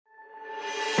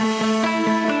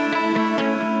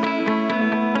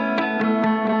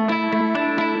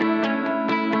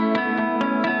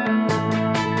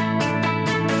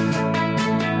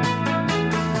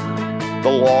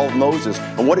law of Moses.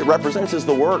 And what it represents is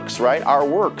the works, right? Our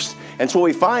works. And so what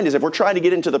we find is if we're trying to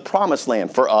get into the promised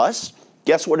land, for us,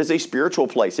 guess what is a spiritual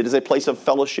place? It is a place of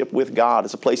fellowship with God.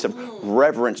 It's a place of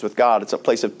reverence with God. It's a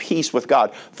place of peace with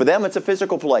God. For them, it's a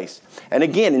physical place. And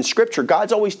again, in Scripture,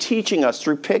 God's always teaching us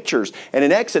through pictures. And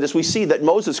in Exodus, we see that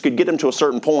Moses could get him to a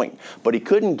certain point, but he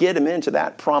couldn't get him into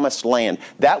that promised land.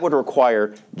 That would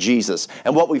require Jesus.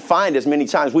 And what we find is many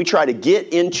times we try to get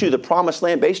into the promised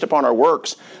land based upon our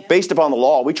works, based upon the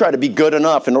law. We try to be good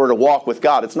enough in order to walk with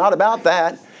God. It's not about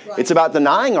that. It's about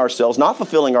denying ourselves, not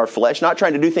fulfilling our flesh, not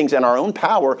trying to do things in our own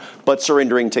power, but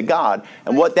surrendering to God.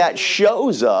 And what that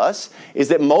shows us is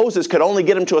that Moses could only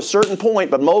get him to a certain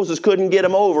point, but Moses couldn't get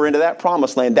him over into that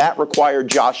promised land. That required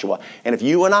Joshua. And if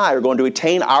you and I are going to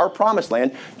attain our promised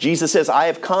land, Jesus says, I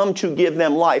have come to give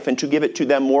them life and to give it to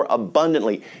them more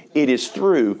abundantly. It is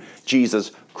through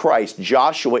Jesus Christ.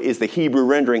 Joshua is the Hebrew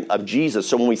rendering of Jesus.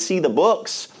 So when we see the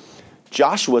books,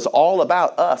 Joshua is all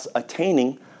about us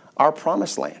attaining our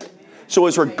promised land. So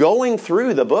as we're going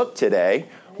through the book today,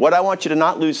 what I want you to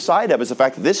not lose sight of is the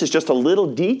fact that this is just a little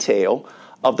detail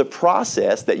of the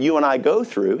process that you and I go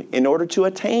through in order to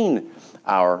attain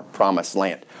our promised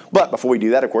land. But before we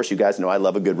do that, of course, you guys know I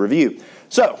love a good review.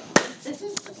 So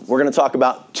we're going to talk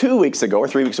about 2 weeks ago or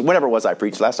 3 weeks ago, whenever it was I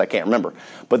preached last, I can't remember.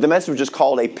 But the message was just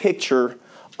called A Picture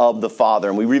of the Father.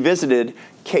 And we revisited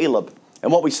Caleb.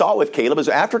 And what we saw with Caleb is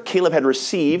after Caleb had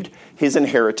received his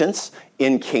inheritance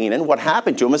in Canaan, what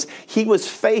happened to him is he was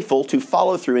faithful to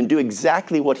follow through and do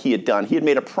exactly what he had done. He had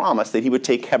made a promise that he would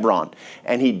take Hebron,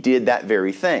 and he did that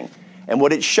very thing. And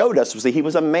what it showed us was that he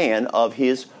was a man of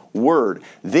his word.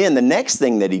 Then the next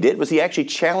thing that he did was he actually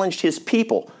challenged his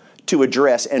people to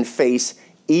address and face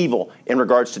evil in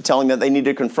regards to telling them that they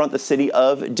needed to confront the city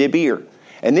of Debir.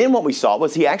 And then what we saw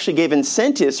was he actually gave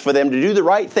incentives for them to do the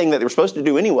right thing that they were supposed to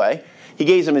do anyway. He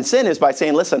gave them incentives by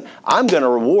saying, listen, I'm going to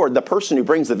reward the person who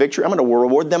brings the victory. I'm going to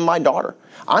reward them my daughter.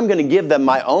 I'm going to give them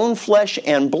my own flesh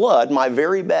and blood, my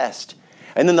very best.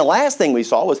 And then the last thing we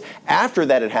saw was after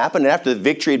that had happened, and after the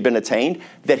victory had been attained,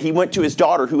 that he went to his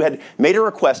daughter who had made a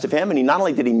request of him. And he not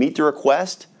only did he meet the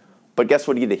request, but guess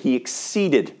what he did? He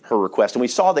exceeded her request. And we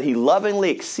saw that he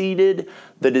lovingly exceeded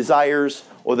the desires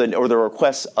or the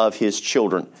requests of his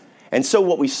children. And so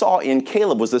what we saw in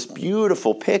Caleb was this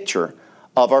beautiful picture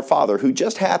of our Father, who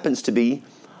just happens to be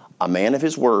a man of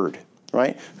his word,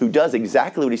 right? Who does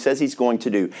exactly what he says he's going to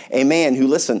do. A man who,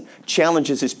 listen,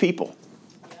 challenges his people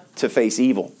to face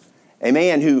evil. A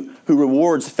man who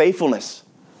rewards faithfulness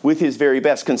with his very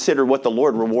best. Consider what the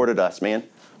Lord rewarded us, man.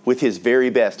 With his very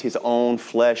best, his own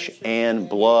flesh and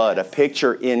blood. A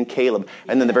picture in Caleb.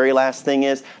 And then the very last thing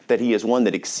is that he is one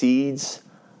that exceeds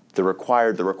the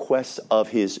requests of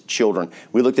his children.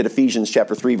 We looked at Ephesians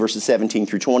chapter 3, verses 17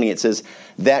 through 20. It says,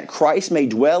 that Christ may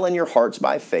dwell in your hearts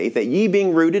by faith, that ye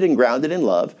being rooted and grounded in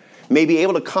love, may be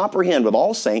able to comprehend with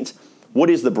all saints what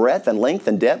is the breadth and length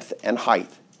and depth and height.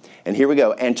 And here we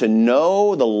go. And to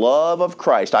know the love of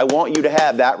Christ. I want you to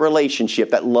have that relationship,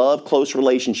 that love, close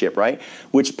relationship, right?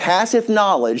 Which passeth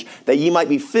knowledge, that ye might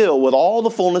be filled with all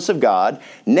the fullness of God.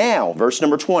 Now, verse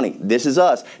number 20, this is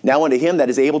us. Now unto him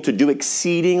that is able to do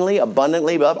exceedingly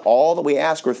abundantly above all that we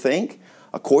ask or think,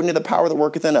 according to the power that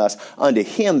worketh in us, unto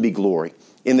him be glory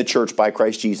in the church by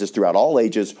Christ Jesus throughout all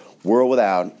ages, world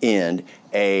without end.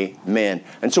 Amen.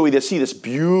 And so we just see this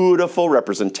beautiful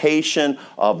representation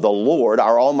of the Lord,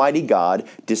 our Almighty God,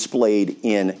 displayed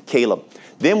in Caleb.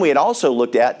 Then we had also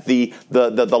looked at the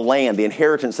land, the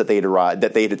inheritance that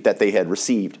they had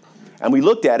received. And we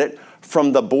looked at it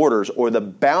from the borders or the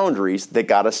boundaries that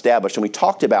God established. And we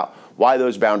talked about why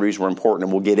those boundaries were important,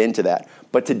 and we'll get into that.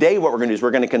 But today what we're going to do is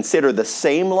we're going to consider the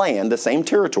same land, the same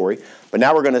territory, but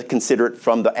now we're going to consider it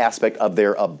from the aspect of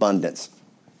their abundance.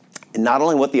 And not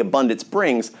only what the abundance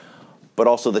brings, but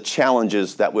also the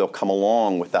challenges that will come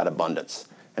along with that abundance.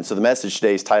 And so the message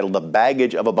today is titled, The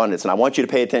Baggage of Abundance. And I want you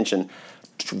to pay attention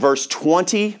to verse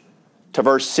 20 to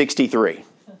verse 63.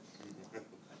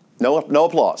 No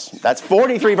applause. That's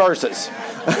 43 verses.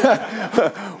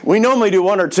 We normally do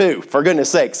one or two, for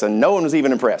goodness sakes, and no one was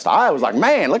even impressed. I was like,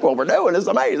 man, look what we're doing. It's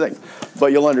amazing.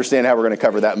 But you'll understand how we're going to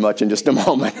cover that much in just a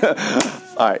moment. All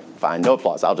right, fine. No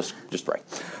applause. I'll just pray.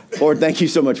 Lord, thank you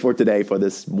so much for today, for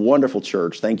this wonderful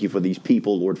church. Thank you for these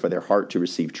people, Lord, for their heart to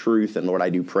receive truth. And Lord, I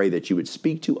do pray that you would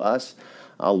speak to us,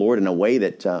 Lord, in a way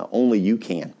that only you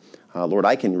can. Lord,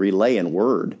 I can relay in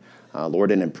word,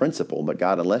 Lord, and in principle, but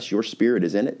God, unless your spirit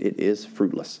is in it, it is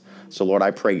fruitless. So Lord,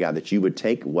 I pray, God, that you would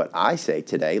take what I say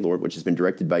today, Lord, which has been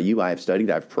directed by you. I have studied,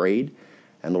 I've prayed,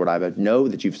 and Lord, I know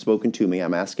that you've spoken to me.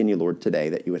 I'm asking you, Lord, today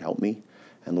that you would help me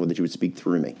And Lord, that you would speak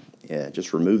through me. Yeah,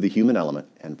 just remove the human element.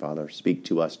 And Father, speak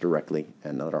to us directly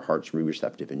and let our hearts be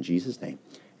receptive. In Jesus' name,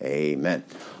 amen.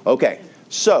 Okay,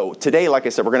 so today, like I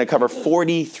said, we're going to cover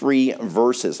 43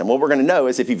 verses. And what we're going to know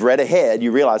is if you've read ahead,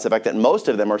 you realize the fact that most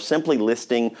of them are simply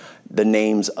listing the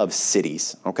names of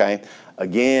cities, okay?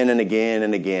 Again and again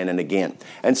and again and again.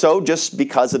 And so just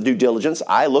because of due diligence,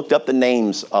 I looked up the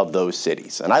names of those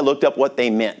cities. And I looked up what they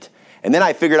meant. And then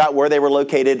I figured out where they were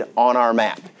located on our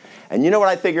map. And you know what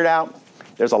I figured out?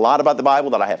 There's a lot about the Bible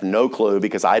that I have no clue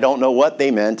because I don't know what they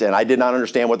meant and I did not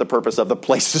understand what the purpose of the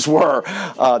places were,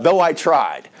 though I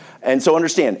tried. And so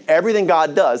understand, everything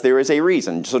God does, there is a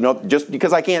reason. So no, just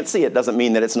because I can't see it doesn't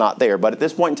mean that it's not there. But at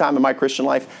this point in time in my Christian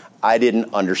life, I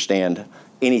didn't understand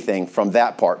anything from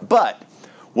that part. But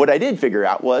what I did figure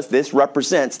out was this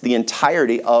represents the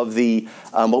entirety of the,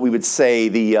 what we would say,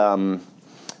 the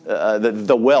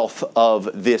wealth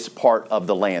of this part of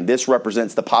the land. This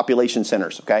represents the population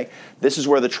centers, okay? This is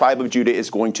where the tribe of Judah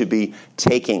is going to be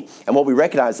taking. And what we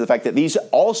recognize is the fact that these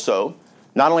also,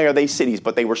 not only are they cities,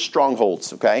 but they were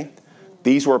strongholds, okay?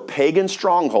 These were pagan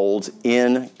strongholds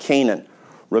in Canaan.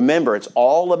 Remember, it's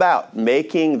all about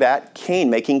making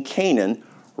Canaan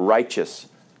righteous,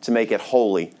 to make it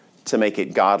holy, to make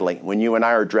it godly. When you and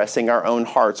I are addressing our own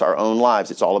hearts, our own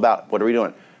lives, it's all about, what are we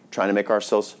doing? Trying to make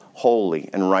ourselves holy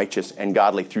and righteous and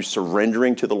godly through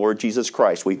surrendering to the Lord Jesus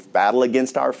Christ. We battle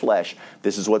against our flesh.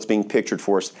 This is what's being pictured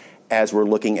for us as we're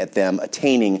looking at them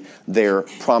attaining their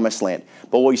promised land.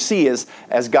 But what we see is,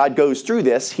 as God goes through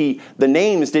this, the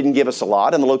names didn't give us a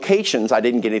lot, and the locations, I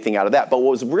didn't get anything out of that. But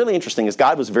what was really interesting is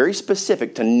God was very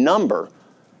specific to number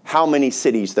how many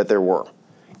cities that there were.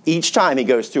 Each time he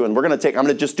goes through, and I'm going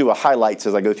to just do a highlights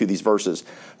as I go through these verses.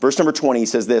 Verse number 20, he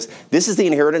says this is the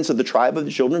inheritance of the tribe of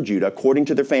the children of Judah according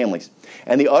to their families,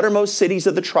 and the uttermost cities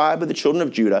of the tribe of the children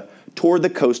of Judah toward the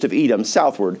coast of Edom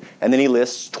southward. And then he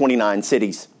lists 29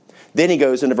 cities. Then he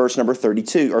goes into verse number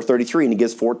 32 or 33, and he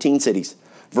gives 14 cities.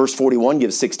 Verse 41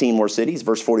 gives 16 more cities.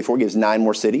 Verse 44 gives 9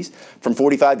 more cities. From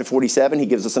 45 to 47, he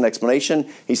gives us an explanation.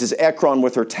 He says, Ekron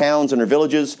with her towns and her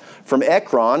villages. From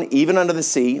Ekron, even unto the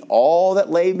sea, all that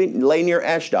lay near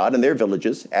Ashdod and their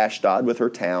villages. Ashdod with her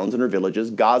towns and her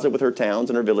villages. Gaza with her towns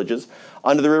and her villages.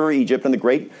 Unto the river Egypt and the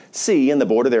great sea and the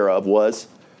border thereof was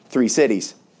 3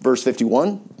 cities. Verse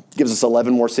 51 gives us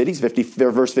 11 more cities.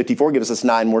 Verse 54 gives us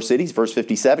 9 more cities. Verse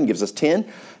 57 gives us 10.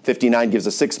 59 gives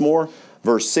us 6 more.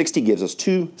 Verse 60 gives us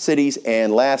 2 cities.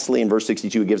 And lastly, in verse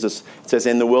 62, it says,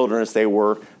 in the wilderness there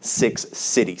were 6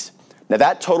 cities. Now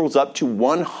that totals up to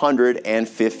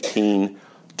 115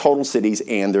 total cities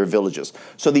and their villages.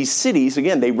 So these cities,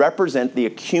 again, they represent the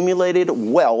accumulated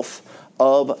wealth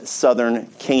of southern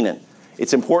Canaan.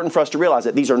 It's important for us to realize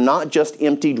that these are not just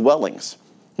empty dwellings.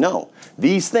 No,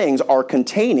 these things are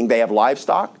containing, they have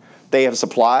livestock, they have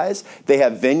supplies, they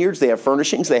have vineyards, they have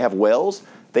furnishings, they have wells,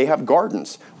 they have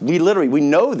gardens. We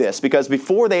know this because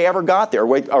before they ever got there,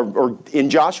 or in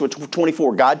Joshua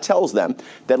 24, God tells them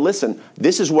that, listen,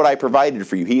 this is what I provided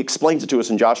for you. He explains it to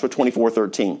us in Joshua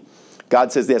 24:13.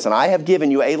 God says this, and I have given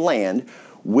you a land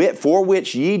for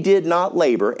which ye did not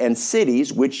labor, and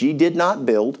cities which ye did not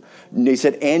build. And he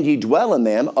said, and ye dwell in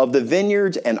them, of the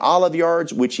vineyards and olive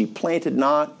yards which ye planted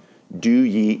not, do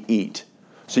ye eat.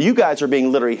 So you guys are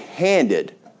being literally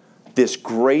handed this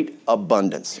great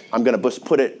abundance. I'm going to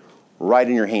put it right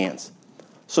in your hands.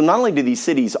 So not only do these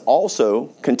cities also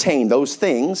contain those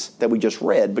things that we just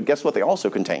read, but guess what they also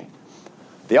contain?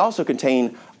 They also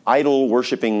contain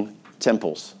idol-worshiping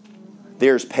temples.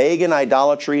 There's pagan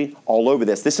idolatry all over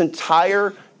this. This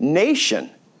entire nation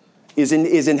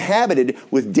is inhabited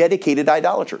with dedicated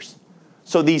idolaters.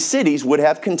 So these cities would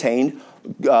have contained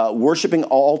worshiping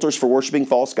altars for worshiping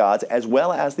false gods, as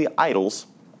well as the idols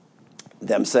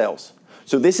themselves.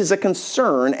 So this is a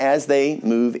concern as they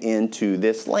move into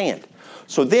this land.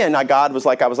 So then I was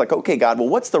like, okay, God, well,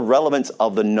 what's the relevance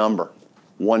of the number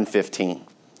 115?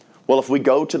 Well, if we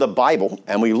go to the Bible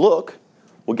and we look,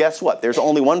 well, guess what? There's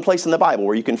only one place in the Bible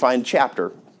where you can find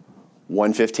chapter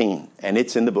 115, and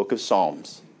it's in the book of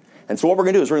Psalms. And so what we're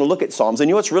going to do is we're going to look at Psalms. And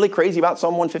you know what's really crazy about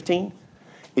Psalm 115?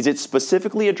 Is it's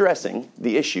specifically addressing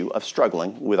the issue of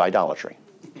struggling with idolatry,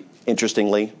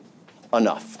 interestingly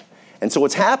enough. And so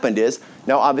what's happened is,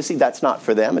 now obviously that's not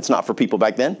for them, it's not for people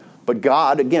back then, but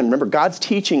God, again, remember, God's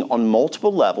teaching on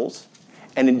multiple levels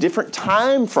and in different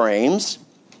time frames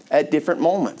at different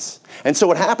moments. And so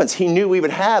what happens, he knew we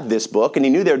would have this book, and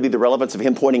he knew there would be the relevance of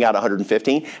him pointing out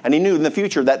 115, and he knew in the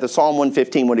future that the Psalm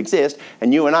 115 would exist,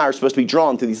 and you and I are supposed to be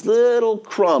drawn through these little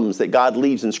crumbs that God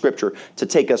leaves in Scripture to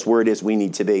take us where it is we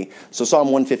need to be. So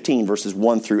Psalm 115, verses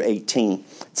 1 through 18,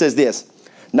 it says this,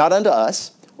 not unto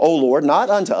us, O Lord, not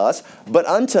unto us, but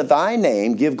unto thy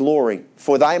name give glory,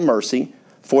 for thy mercy,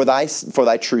 for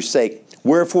thy true sake.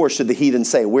 Wherefore should the heathen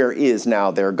say, where is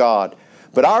now their God?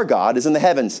 But our God is in the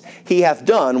heavens. He hath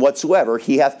done whatsoever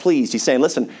he hath pleased. He's saying,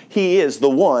 listen, he is the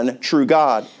one true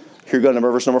God. Here we go to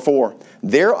verse number 4.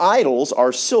 Their idols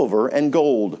are silver and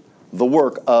gold, the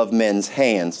work of men's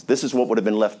hands. This is what would have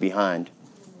been left behind.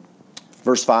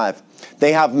 Verse 5.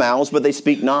 They have mouths, but they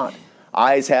speak not.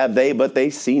 Eyes have they, but they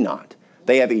see not.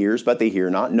 They have ears, but they hear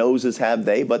not. Noses have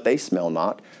they, but they smell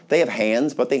not. They have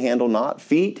hands, but they handle not.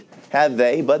 Feet have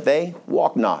they, but they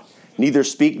walk not. Neither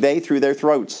speak they through their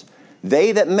throats.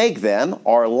 They that make them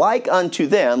are like unto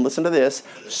them, listen to this,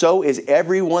 so is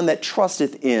everyone that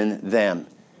trusteth in them.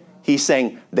 He's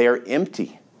saying they are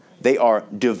empty. They are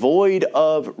devoid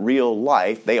of real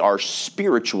life. They are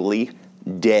spiritually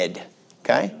dead.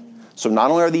 Okay? So not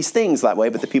only are these things that way,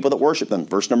 but the people that worship them.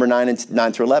 Verse number 9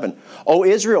 through 11. O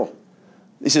Israel,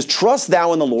 he says, trust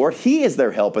thou in the Lord. He is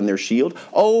their help and their shield.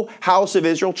 O house of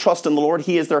Israel, trust in the Lord.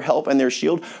 He is their help and their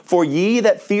shield. For ye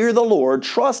that fear the Lord,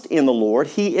 trust in the Lord.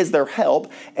 He is their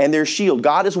help and their shield.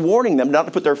 God is warning them not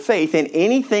to put their faith in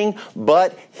anything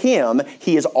but Him.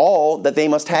 He is all that they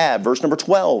must have. Verse number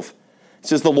 12. It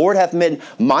says, the Lord hath been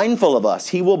mindful of us.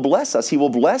 He will bless us. He will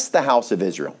bless the house of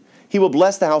Israel. He will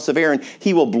bless the house of Aaron.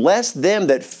 He will bless them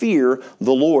that fear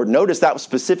the Lord. Notice that was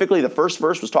specifically, the first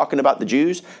verse was talking about the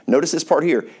Jews. Notice this part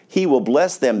here. He will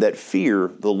bless them that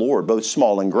fear the Lord, both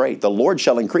small and great. The Lord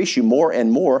shall increase you more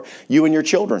and more, you and your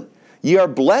children. Ye are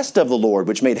blessed of the Lord,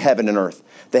 which made heaven and earth.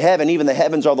 The heaven, even the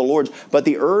heavens are the Lord's, but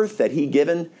the earth that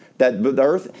the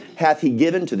earth hath he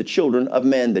given to the children of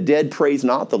men. The dead praise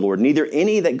not the Lord, neither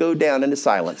any that go down into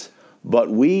silence. But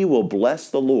we will bless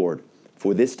the Lord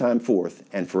for this time forth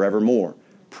and forevermore.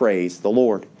 Praise the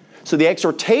Lord. So the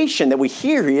exhortation that we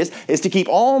hear is to keep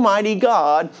Almighty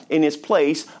God in His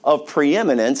place of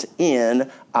preeminence in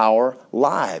our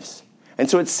lives. And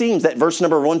so it seems that verse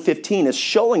number 115 is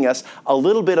showing us a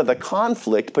little bit of the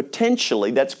conflict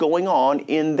potentially that's going on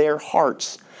in their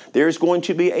hearts. There's going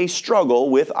to be a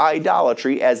struggle with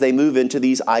idolatry as they move into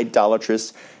these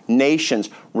idolatrous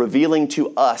nations, revealing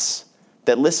to us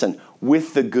that, listen,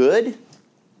 with the good,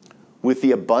 with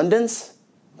the abundance,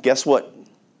 guess what?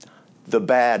 The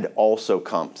bad also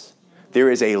comes. There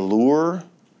is a lure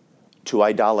to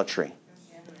idolatry.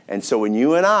 And so when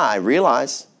you and I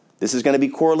realize this is going to be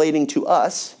correlating to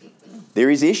us, there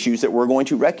is issues that we're going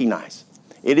to recognize.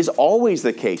 It is always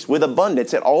the case. With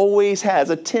abundance, it always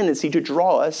has a tendency to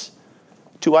draw us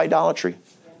to idolatry.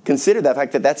 Consider that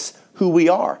fact that that's who we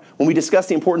are. When we discuss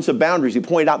the importance of boundaries, we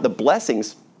point out the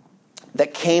blessings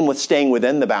that came with staying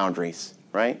within the boundaries,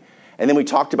 right? And then we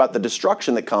talked about the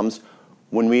destruction that comes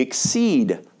when we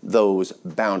exceed those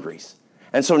boundaries.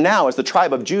 And so now, as the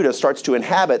tribe of Judah starts to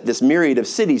inhabit this myriad of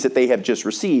cities that they have just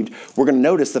received, we're going to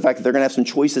notice the fact that they're going to have some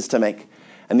choices to make.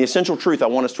 And the essential truth I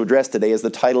want us to address today is the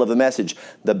title of the message,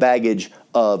 The Baggage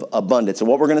of Abundance. And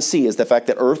what we're going to see is the fact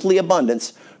that earthly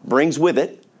abundance brings with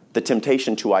it the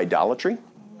temptation to idolatry.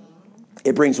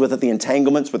 It brings with it the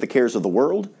entanglements with the cares of the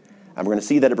world. And we're going to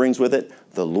see that it brings with it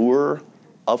the lure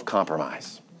of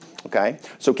compromise. Okay?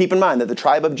 So keep in mind that the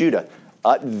tribe of Judah,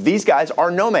 these guys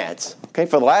are nomads. Okay?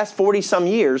 For the last 40-some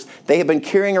years, they have been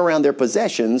carrying around their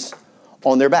possessions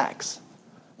on their backs.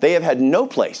 They have had no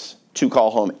place to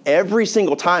call home. Every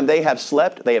single time they have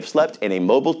slept in a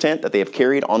mobile tent that they have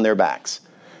carried on their backs.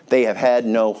 They have had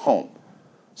no home.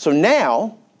 So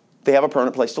now, they have a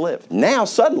permanent place to live. Now,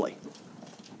 suddenly,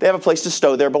 they have a place to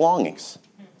stow their belongings.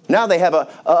 Now they have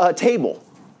a table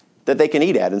that they can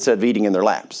eat at instead of eating in their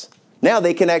laps. Now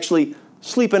they can actually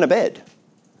sleep in a bed.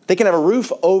 They can have a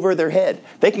roof over their head.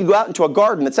 They can go out into a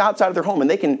garden that's outside of their home and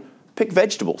they can pick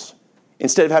vegetables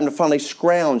instead of having to finally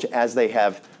scrounge as they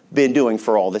have been doing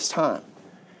for all this time.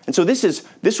 And so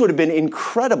this would have been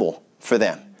incredible for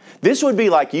them. This would be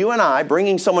like you and I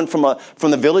bringing someone from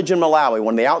the village in Malawi,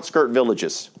 one of the outskirt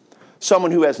villages,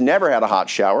 someone who has never had a hot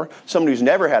shower, someone who's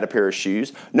never had a pair of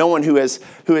shoes, no one who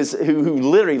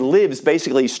literally lives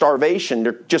basically starvation.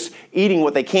 They're just eating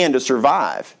what they can to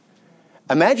survive.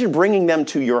 Imagine bringing them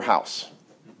to your house.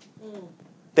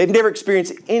 They've never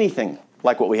experienced anything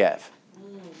like what we have.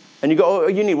 And you go, oh,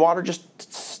 you need water? Just,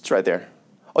 it's right there.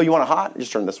 Oh, you want it hot?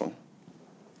 Just turn this one.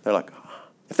 They're like,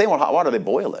 if they want hot water, they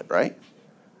boil it, right?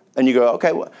 And you go,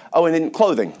 okay, oh, and then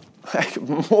clothing.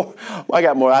 I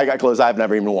got clothes I've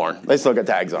never even worn. They still got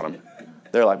tags on them.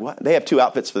 They're like, what? They have 2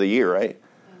 outfits for the year, right?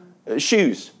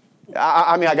 Shoes.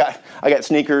 I got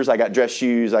sneakers, I got dress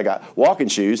shoes, I got walking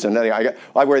shoes, and I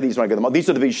wear these when I go to the mall. These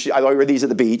are the beach. I wear these at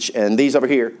the beach, and these over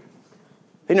here.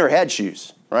 They never had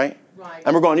shoes, right?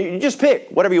 And we're going, you just pick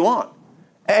whatever you want.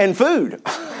 And food.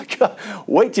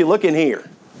 Wait till you look in here.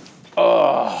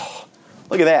 Oh,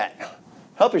 look at that.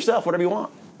 Help yourself, whatever you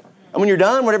want. And when you're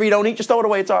done, whatever you don't eat, just throw it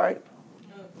away. It's all right.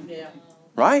 Yeah.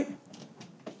 Right?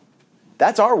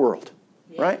 That's our world.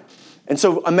 Yeah. Right? And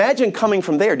so imagine coming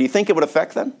from there. Do you think it would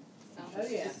affect them? Oh,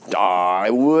 yeah. I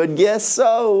would guess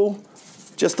so.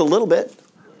 Just a little bit.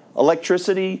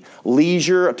 Electricity,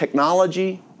 leisure,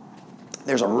 technology.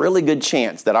 There's a really good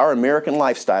chance that our American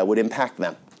lifestyle would impact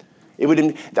them.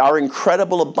 Our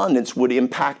incredible abundance would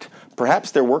impact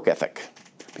perhaps their work ethic.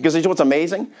 Because you know what's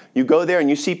amazing? You go there and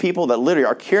you see people that literally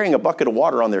are carrying a bucket of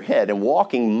water on their head and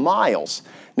walking miles.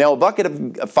 Now, a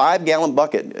 5-gallon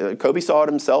bucket, Kobe saw it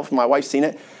himself, my wife's seen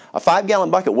it. A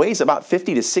 5-gallon bucket weighs about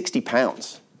 50 to 60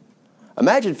 pounds.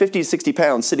 Imagine 50 to 60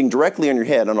 pounds sitting directly on your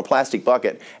head on a plastic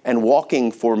bucket and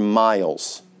walking for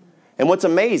miles. And what's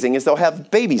amazing is they'll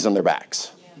have babies on their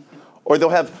backs. Or they'll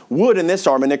have wood in this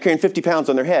arm and they're carrying 50 pounds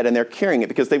on their head and they're carrying it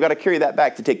because they've got to carry that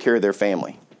back to take care of their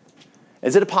family.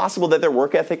 Is it possible that their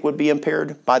work ethic would be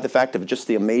impaired by the fact of just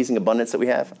the amazing abundance that we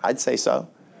have? I'd say so.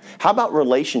 How about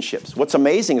relationships? What's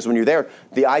amazing is when you're there,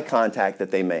 the eye contact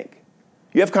that they make.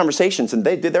 You have conversations and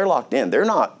they're locked in. They're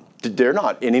not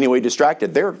in any way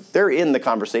distracted. They're in the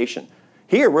conversation.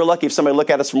 Here, we're lucky if somebody look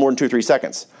at us for more than 2 or 3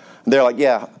 seconds. And they're like,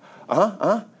 yeah,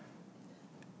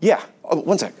 yeah. Oh,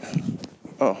 1 sec.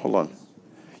 Oh, hold on.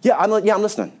 Yeah, I'm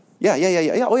listening. Yeah.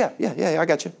 Oh, yeah, I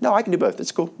got you. No, I can do both.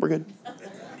 It's cool. We're good.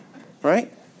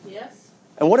 Right? Yes.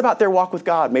 And what about their walk with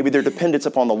God? Maybe their dependence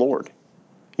upon the Lord.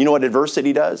 You know what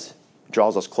adversity does? It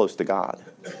draws us close to God.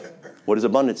 What does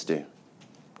abundance do?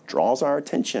 Draws our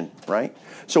attention, right?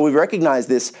 So we recognize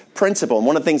this principle. And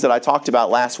one of the things that I talked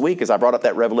about last week is I brought up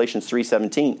that Revelation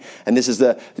 3:17. And this is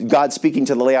God speaking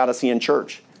to the Laodicean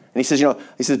church. And he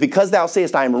says, because thou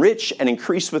sayest, I am rich and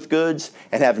increased with goods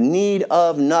and have need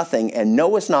of nothing, and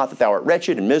knowest not that thou art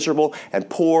wretched and miserable and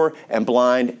poor and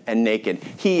blind and naked.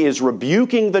 He is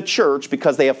rebuking the church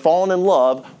because they have fallen in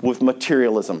love with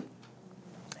materialism.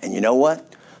 And you know what?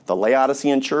 The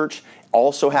Laodicean church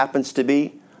also happens to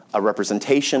be a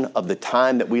representation of the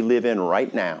time that we live in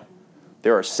right now.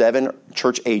 There are 7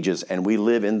 church ages, and we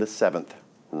live in the 7th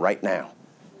right now.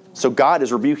 So God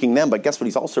is rebuking them, but guess what?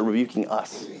 He's also rebuking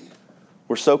us.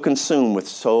 We're so consumed with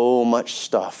so much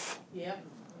stuff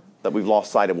that we've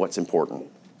lost sight of what's important.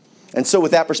 And so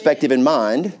with that perspective in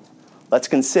mind, let's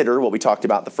consider what we talked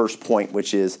about the first point,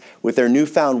 which is with their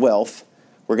newfound wealth,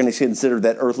 we're going to consider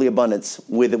that earthly abundance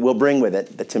will bring with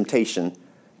it the temptation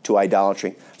to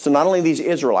idolatry. So not only these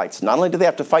Israelites, not only do they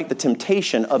have to fight the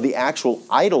temptation of the actual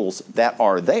idols that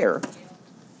are there,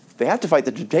 they have to fight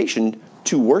the temptation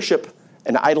to worship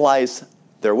and idolize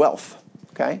their wealth.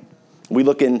 Okay? We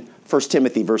look in 1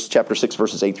 Timothy chapter 6,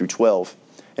 verses 8 through 12.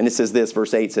 And it says this,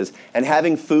 verse 8 says, and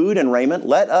having food and raiment,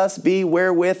 let us be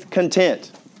wherewith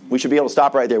content. We should be able to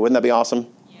stop right there. Wouldn't that be awesome?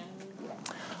 Yeah.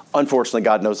 Unfortunately,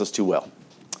 God knows us too well.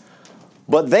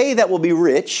 But they that will be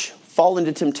rich fall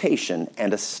into temptation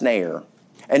and a snare,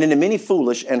 and into many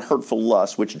foolish and hurtful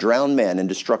lusts, which drown men in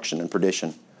destruction and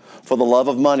perdition. For the love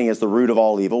of money is the root of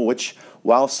all evil, which,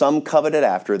 while some coveted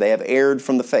after, they have erred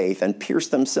from the faith and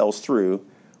pierced themselves through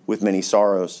with many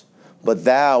sorrows. But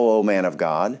thou, O man of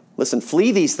God, listen,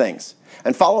 flee these things,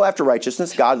 and follow after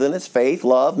righteousness, godliness, faith,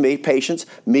 love, patience,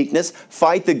 meekness.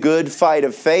 Fight the good fight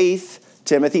of faith.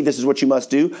 Timothy, this is what you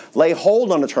must do. Lay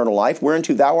hold on eternal life,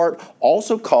 whereunto thou art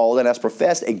also called and hast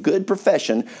professed a good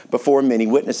profession before many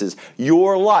witnesses.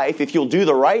 Your life, if you'll do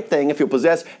the right thing, if you'll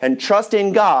possess and trust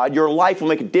in God, your life will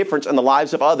make a difference in the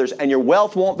lives of others. And your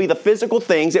wealth won't be the physical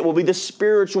things. It will be the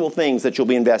spiritual things that you'll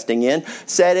be investing in,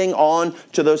 setting on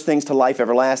to those things to life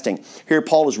everlasting. Here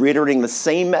Paul is reiterating the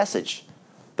same message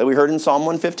that we heard in Psalm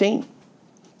 115.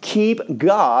 Keep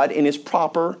God in his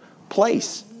proper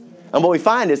place. And what we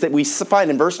find is that we find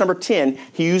in verse number 10,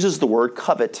 he uses the word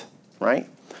covet, right?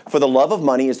 For the love of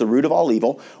money is the root of all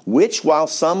evil, which while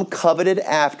some coveted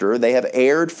after, they have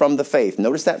erred from the faith.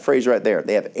 Notice that phrase right there.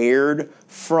 They have erred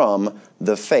from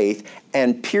the faith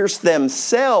and pierced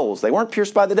themselves. They weren't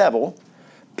pierced by the devil.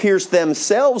 Pierced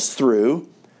themselves through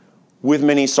with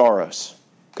many sorrows.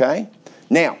 Okay?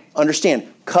 Now, understand,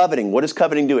 coveting. What does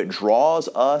coveting do? It draws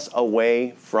us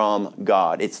away from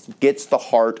God. It gets the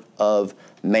heart of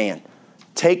man.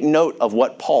 Take note of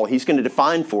what he's going to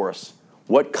define for us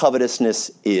what covetousness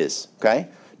is, okay?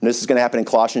 And this is going to happen in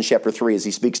Colossians chapter 3 as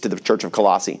he speaks to the church of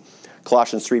Colossae.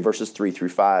 Colossians 3, verses 3 through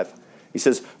 5. He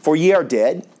says, for ye are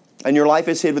dead, and your life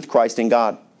is hid with Christ in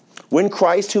God. When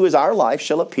Christ, who is our life,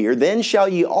 shall appear, then shall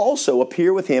ye also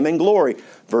appear with him in glory.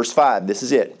 Verse 5, this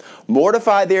is it.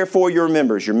 Mortify therefore your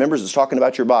members. Your members is talking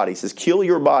about your body. He says, kill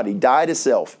your body, die to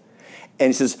self. And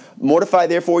he says, mortify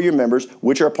therefore your members,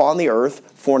 which are upon the earth,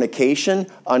 fornication,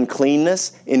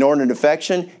 uncleanness, inordinate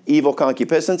affection, evil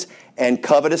concupiscence, and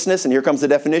covetousness. And here comes the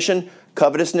definition,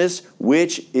 covetousness,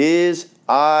 which is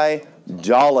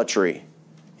idolatry.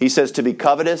 He says to be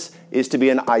covetous is to be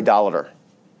an idolater.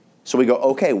 So we go,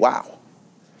 okay, wow.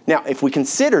 Now, if we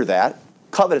consider that,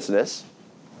 covetousness,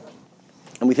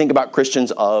 and we think about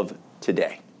Christians of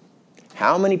today,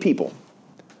 how many people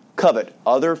covet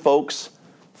other folks'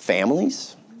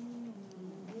 families?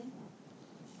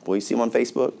 Boy, you see them on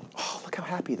Facebook? Oh, look how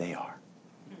happy they are.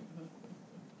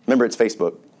 Remember, it's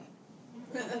Facebook.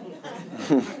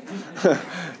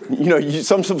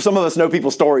 Some of us know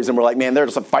people's stories, and we're like, man, they're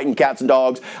just fighting cats and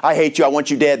dogs. I hate you. I want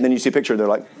you dead. And then you see a picture, and you're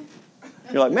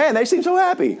like, man, they seem so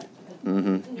happy.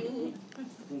 Mm-hmm.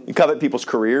 You covet people's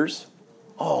careers.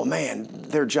 Oh, man,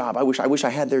 their job. I wish I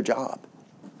had their job.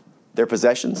 Their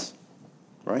possessions,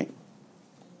 right?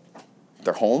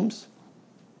 Their homes.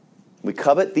 We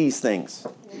covet these things.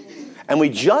 And we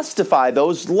justify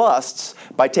those lusts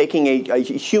by taking a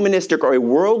humanistic or a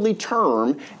worldly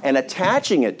term and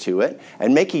attaching it to it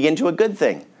and making it into a good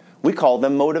thing. We call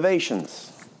them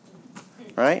motivations.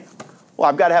 Right? Well,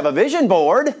 I've got to have a vision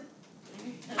board.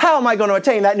 How am I going to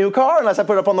attain that new car unless I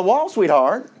put it up on the wall,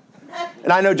 sweetheart?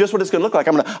 And I know just what it's going to look like.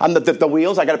 I'm the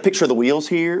wheels. I got a picture of the wheels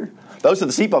here. Those are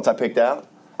the seatbelts I picked out.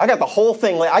 I got the whole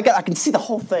thing. I can see the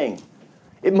whole thing.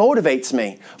 It motivates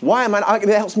me. Why am I? It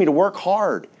helps me to work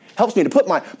hard. Helps me to put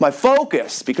my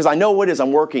focus, because I know what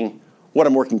I'm working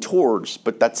towards,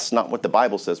 but that's not what the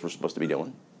Bible says we're supposed to be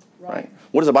doing. Right?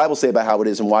 What does the Bible say about how it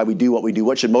is and why we do what we do?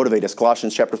 What should motivate us?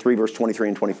 Colossians chapter 3, verse 23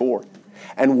 and 24.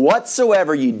 And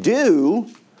whatsoever you do,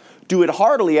 do it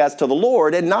heartily as to the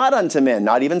Lord and not unto men,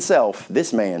 not even self,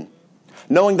 this man.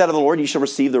 Knowing that of the Lord ye shall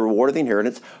receive the reward of the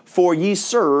inheritance, for ye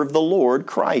serve the Lord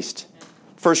Christ.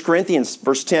 1 Corinthians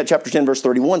chapter 10, verse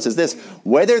 31 says this,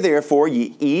 whether therefore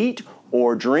ye eat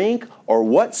or drink or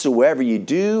whatsoever you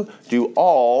do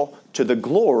all to the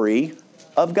glory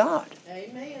of God.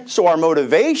 Amen. So our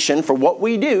motivation for what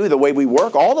we do, the way we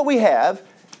work, all that we have,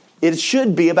 it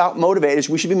should be about motivated.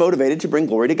 We should be motivated to bring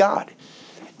glory to God.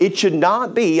 It should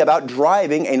not be about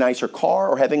driving a nicer car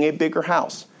or having a bigger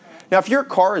house. Now, if your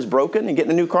car is broken and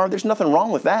getting a new car, there's nothing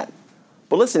wrong with that.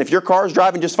 But listen, if your car is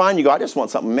driving just fine, you go, I just want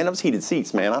something. Man, those heated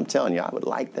seats, man. I'm telling you, I would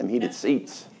like them heated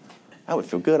seats. I would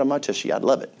feel good on my tushy. I'd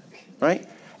love it. Right?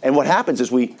 And what happens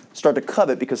is we start to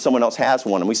covet because someone else has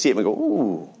one, and we see it and we go,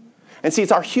 ooh. And see,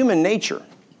 it's our human nature.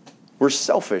 We're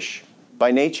selfish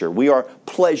by nature. We are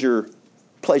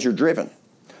pleasure-driven.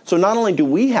 So not only do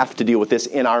we have to deal with this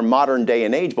in our modern day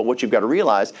and age, but what you've got to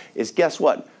realize is, guess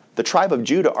what? The tribe of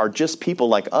Judah are just people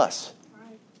like us.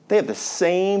 They have the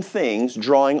same things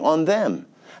drawing on them.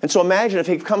 And so imagine if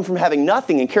they've come from having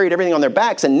nothing and carried everything on their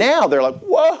backs, and now they're like,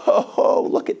 whoa,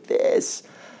 look at this.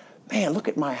 Man, look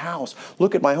at my house.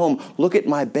 Look at my home. Look at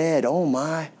my bed. Oh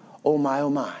my, oh my, oh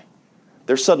my.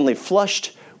 They're suddenly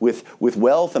flushed with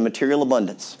wealth and material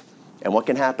abundance. And what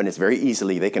can happen is very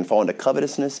easily they can fall into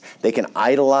covetousness. They can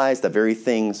idolize the very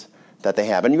things that they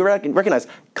have. And you recognize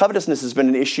covetousness has been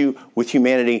an issue with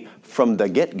humanity from the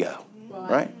get-go,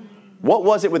 right? What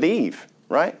was it with Eve,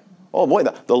 right? Oh boy,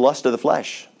 the lust of the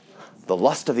flesh, the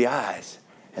lust of the eyes,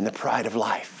 and the pride of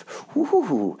life.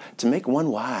 Ooh, to make one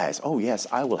wise. Oh yes,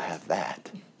 I will have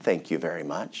that. Thank you very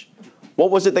much.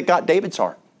 What was it that got David's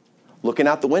heart? Looking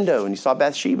out the window and he saw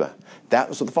Bathsheba. That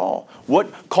was the fall.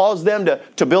 What caused them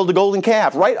to build a golden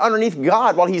calf right underneath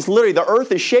God while he's literally, the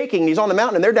earth is shaking, he's on the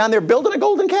mountain and they're down there building a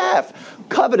golden calf.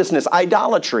 Covetousness,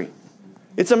 idolatry.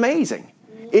 It's amazing.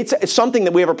 It's something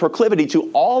that we have a proclivity to,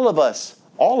 all of us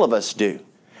do.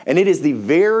 And it is the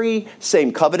very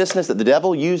same covetousness that the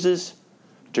devil uses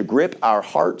to grip our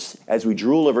hearts as we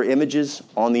drool over images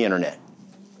on the internet.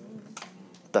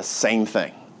 The same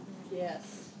thing.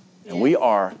 Yes. And we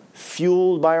are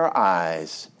fueled by our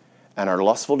eyes and our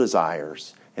lustful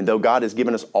desires. And though God has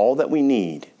given us all that we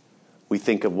need, we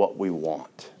think of what we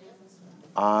want.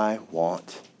 I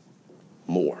want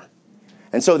more.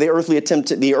 And so the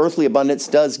earthly abundance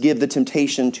does give the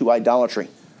temptation to idolatry.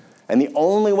 And the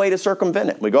only way to circumvent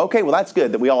it, we go, okay, well, that's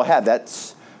good that we all have.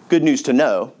 That's good news to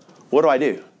know. What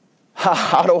do?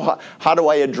 How do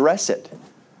I address it?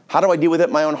 How do I deal with it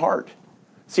in my own heart?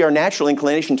 See, our natural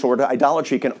inclination toward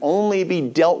idolatry can only be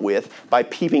dealt with by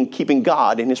keeping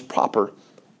God in his proper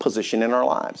position in our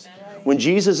lives. When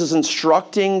Jesus is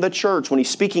instructing the church, when he's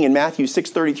speaking in Matthew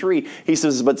 6:33, he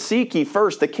says, but seek ye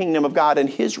first the kingdom of God and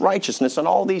his righteousness, and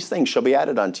all these things shall be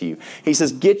added unto you. He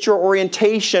says, get your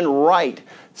orientation right.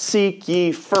 Seek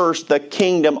ye first the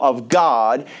kingdom of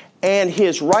God and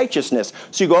his righteousness.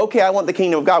 So you go, okay, I want the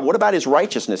kingdom of God. What about his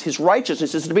righteousness? His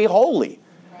righteousness is to be holy.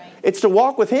 It's to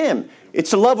walk with him. It's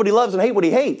to love what he loves and hate what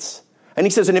he hates. And he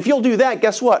says, and if you'll do that,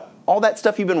 guess what? All that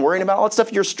stuff you've been worrying about, all that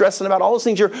stuff you're stressing about, all those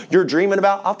things you're dreaming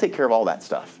about, I'll take care of all that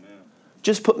stuff.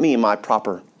 Just put me in my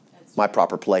proper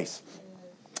place.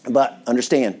 But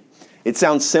understand, it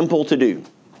sounds simple to do.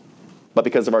 But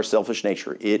because of our selfish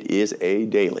nature, it is a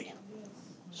daily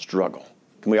struggle.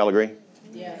 Can we all agree?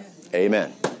 Yes.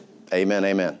 Amen. Amen,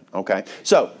 amen. Okay.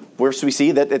 So, first we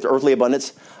see that it's earthly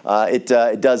abundance. It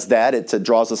does that. It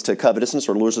draws us to covetousness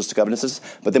or lures us to covetousness.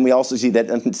 But then we also see that,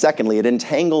 and secondly, it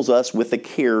entangles us with the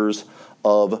cares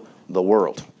of the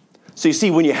world. So you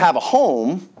see, when you have a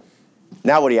home,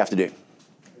 now what do you have to do?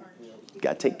 You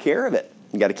got to take care of it.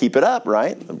 You got to keep it up,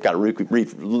 right? I've got a leaky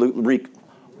roof.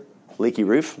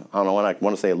 I don't know when I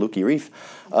want to say a leaky reef.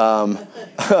 You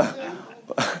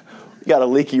got a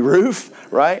leaky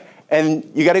roof, right?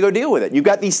 And you got to go deal with it. You've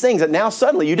got these things that now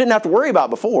suddenly you didn't have to worry about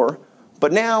before,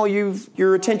 but now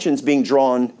your attention's being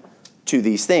drawn to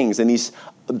these things. And these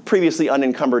previously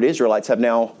unencumbered Israelites have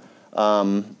now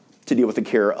to deal with the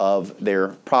care of their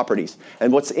properties.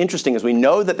 And what's interesting is we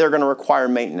know that they're going to require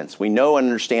maintenance. We know and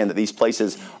understand that these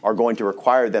places are going to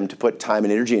require them to put time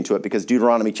and energy into it, because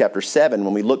Deuteronomy chapter 7,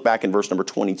 when we look back in verse number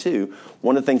 22,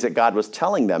 one of the things that God was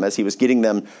telling them as he was getting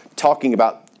them talking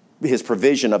about his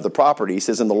provision of the property, he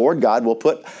says, and the Lord God will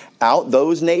put out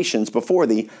those nations before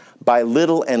thee by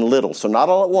little and little. So not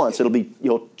all at once.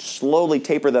 You'll slowly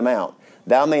taper them out.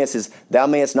 Thou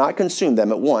mayest not consume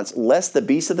them at once, lest the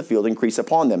beasts of the field increase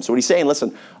upon them. So what he's saying,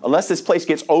 listen, unless this place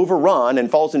gets overrun and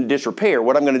falls into disrepair,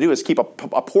 what I'm going to do is keep a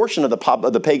portion of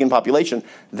the pagan population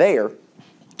there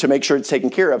to make sure it's taken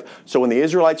care of. So when the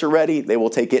Israelites are ready, they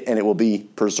will take it and it will be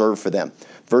preserved for them.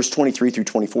 Verse 23 through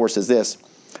 24 says this,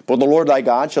 for the Lord thy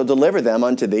God shall deliver them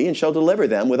unto thee, and shall deliver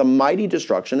them with a mighty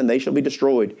destruction, and they shall be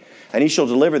destroyed. And he shall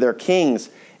deliver their kings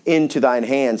into thine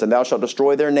hands, and thou shalt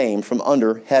destroy their name from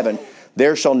under heaven.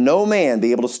 There shall no man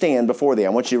be able to stand before thee. I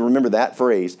want you to remember that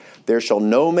phrase. There shall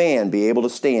no man be able to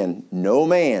stand, no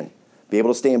man be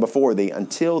able to stand before thee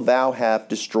until thou have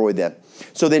destroyed them.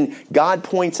 So then God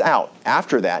points out,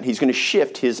 after that, he's going to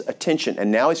shift his attention,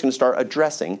 and now he's going to start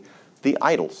addressing the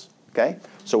idols. Okay?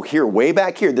 So here, way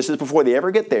back here, this is before they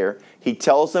ever get there, he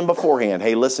tells them beforehand,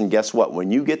 hey, listen, guess what?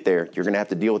 When you get there, you're going to have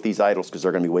to deal with these idols because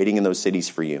they're going to be waiting in those cities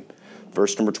for you.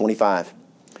 Verse number 25.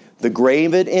 The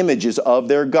graven images of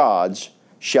their gods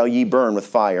shall ye burn with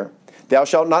fire. Thou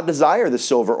shalt not desire the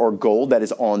silver or gold that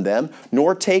is on them,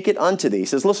 nor take it unto thee. He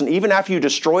says, listen, even after you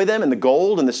destroy them and the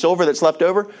gold and the silver that's left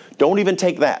over, don't even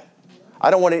take that. I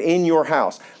don't want it in your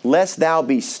house, lest thou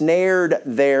be snared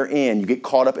therein. You get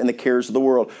caught up in the cares of the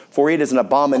world. For it is an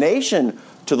abomination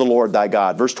to the Lord thy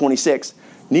God. Verse 26,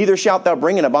 neither shalt thou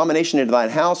bring an abomination into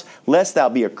thine house, lest thou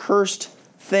be a cursed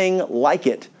thing like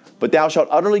it. But thou shalt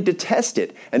utterly detest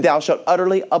it, and thou shalt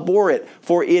utterly abhor it,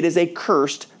 for it is a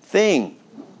cursed thing.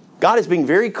 God is being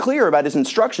very clear about his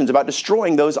instructions about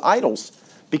destroying those idols,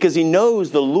 because he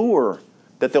knows the lure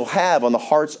that they'll have on the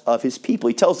hearts of his people.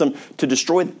 He tells them to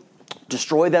destroy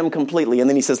them completely. And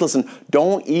then he says, listen,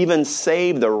 don't even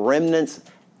save the remnants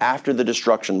after the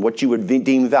destruction. What you would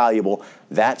deem valuable,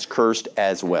 that's cursed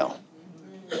as well.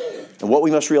 And what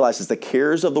we must realize is the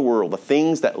cares of the world, the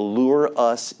things that lure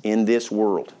us in this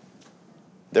world,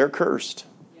 they're cursed.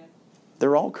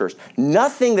 They're all cursed.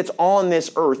 Nothing that's on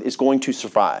this earth is going to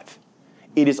survive.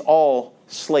 It is all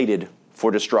slated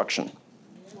for destruction.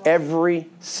 Every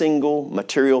single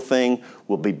material thing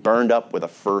will be burned up with a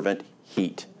fervent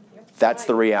heat. That's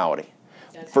the reality.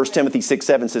 1 Timothy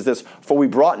 6:7 says this, for we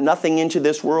brought nothing into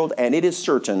this world, and it is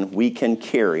certain we can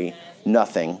carry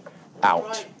nothing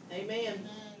out. Amen.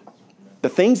 The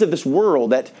things of this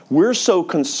world that we're so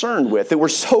concerned with, that we're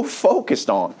so focused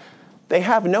on, they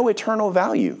have no eternal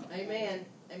value. Amen.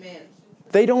 Amen.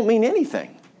 They don't mean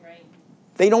anything. Right.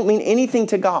 They don't mean anything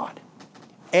to God.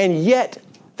 And yet,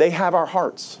 they have our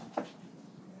hearts.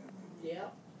 Yeah.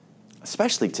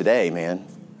 Especially today, man.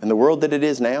 In the world that it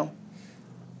is now,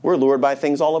 we're lured by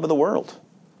things all over the world.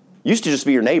 Used to just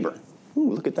be your neighbor.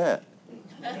 Ooh, look at that.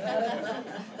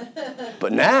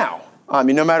 But now, I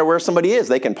mean, no matter where somebody is,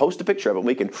 they can post a picture of it.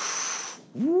 We can,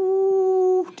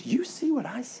 ooh, do you see what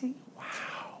I see?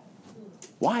 Wow.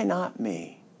 Why not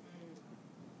me?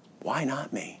 Why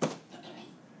not me?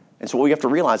 And so what we have to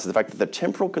realize is the fact that the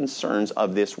temporal concerns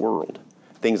of this world,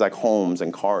 things like homes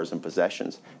and cars and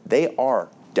possessions, they are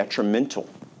detrimental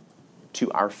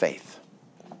to our faith.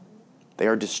 They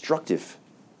are destructive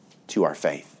to our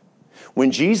faith.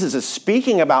 When Jesus is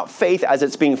speaking about faith as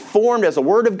it's being formed, as the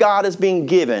Word of God is being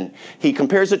given, he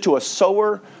compares it to a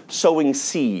sower sowing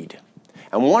seed.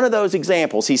 And one of those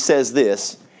examples, he says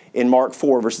this, in Mark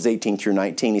 4, verses 18 through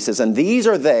 19. He says, "And these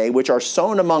are they which are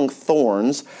sown among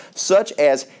thorns, such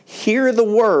as hear the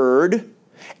word,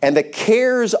 and the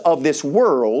cares of this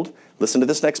world," listen to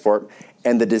this next part,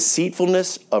 "and the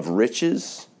deceitfulness of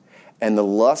riches, and the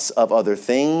lusts of other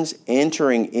things,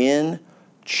 entering in,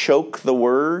 choke the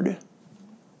word."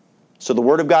 So the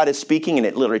word of God is speaking, and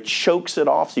it literally chokes it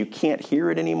off so you can't hear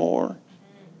it anymore.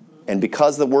 And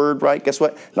because the word, right, guess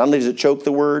what? Not only does it choke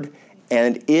the word,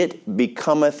 and it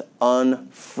becometh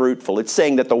unfruitful. It's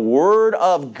saying that the word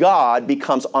of God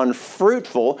becomes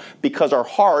unfruitful because our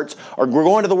hearts we're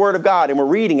going to the word of God and we're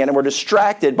reading it and we're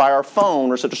distracted by our phone.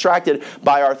 We're so distracted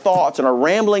by our thoughts and are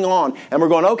rambling on. And we're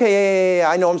going, okay, yeah,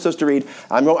 I know I'm supposed to read.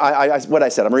 What I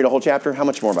said, I'm reading a whole chapter. How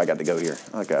much more have I got to go here?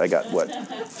 Okay, I got what?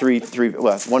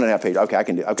 1.5 pages. Okay, I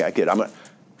can do. Okay, good.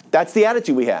 That's the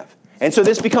attitude we have. And so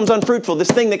this becomes unfruitful, this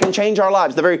thing that can change our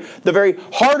lives, the very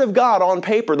heart of God on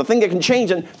paper, the thing that can change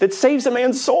and that saves a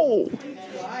man's soul.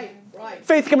 Right.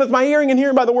 Faith cometh by hearing, and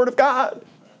hearing by the word of God.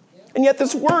 And yet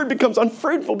this word becomes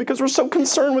unfruitful because we're so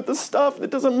concerned with this stuff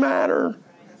that doesn't matter.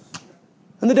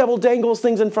 And the devil dangles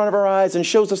things in front of our eyes and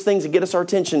shows us things that get us our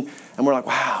attention. And we're like,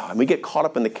 wow. And we get caught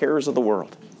up in the cares of the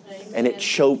world. And it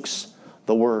chokes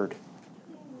the word.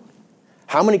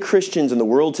 How many Christians in the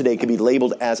world today can be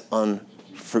labeled as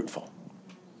unfruitful?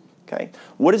 Okay.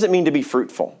 What does it mean to be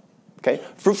fruitful? Okay.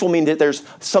 Fruitful means that there's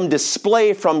some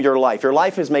display from your life. Your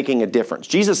life is making a difference.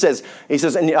 Jesus says, he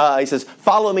says,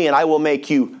 "Follow me and I will make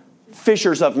you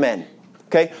fishers of men."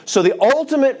 Okay. So the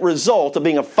ultimate result of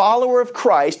being a follower of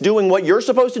Christ, doing what you're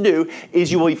supposed to do,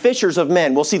 is you will be fishers of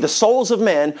men. We'll see the souls of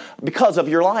men because of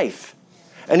your life.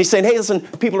 And he's saying, hey, listen,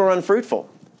 people are unfruitful.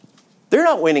 They're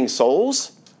not winning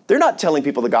souls. They're not telling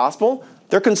people the gospel.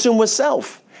 They're consumed with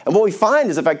self. And what we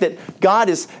find is the fact that God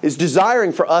is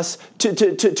desiring for us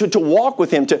to walk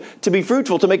with Him, to be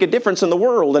fruitful, to make a difference in the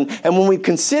world. And when we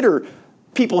consider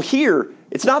people here,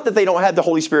 it's not that they don't have the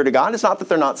Holy Spirit of God. It's not that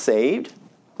they're not saved.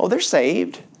 Oh, they're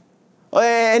saved.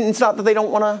 And it's not that they don't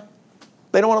want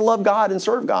to love God and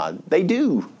serve God. They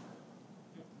do.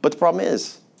 But the problem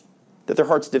is that their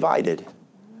heart's divided.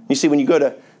 You see, when you go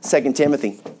to 2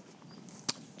 Timothy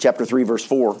chapter 3, verse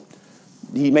 4,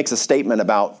 he makes a statement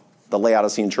about the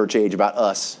Laodicean church age, about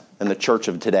us and the church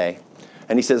of today.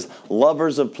 And he says,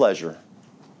 lovers of pleasure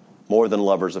more than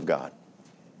lovers of God.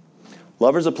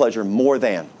 Lovers of pleasure more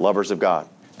than lovers of God.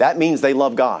 That means they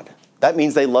love God. That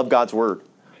means they love God's word.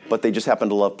 But they just happen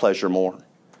to love pleasure more.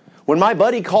 When my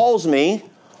buddy calls me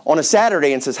on a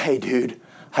Saturday and says, hey, dude,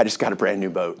 I just got a brand new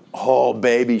boat. Oh,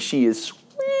 baby, she is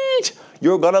sweet.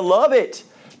 You're going to love it.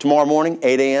 Tomorrow morning,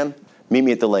 8 a.m., meet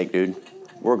me at the lake, dude.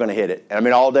 We're going to hit it. And I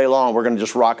mean, all day long, we're going to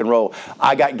just rock and roll.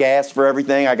 I got gas for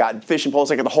everything. I got fishing poles.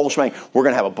 I got the whole shebang. We're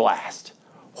going to have a blast.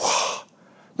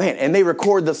 Man, and they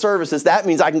record the services. That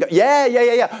means I can go,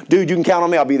 yeah. Dude, you can count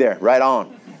on me. I'll be there. Right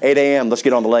on. 8 a.m. Let's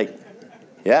get on the lake.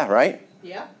 Yeah, right?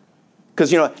 Yeah. Because,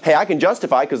 hey, I can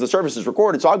justify because the service is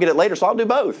recorded, so I'll get it later, so I'll do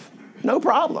both. No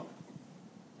problem.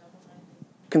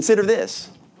 Consider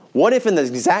this. What if in the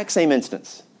exact same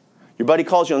instance, your buddy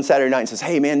calls you on Saturday night and says,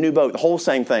 hey, man, new boat, the whole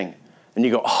same thing. And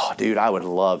you go, oh, dude, I would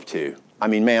love to. I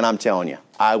mean, man, I'm telling you,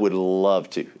 I would love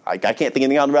to. I can't think of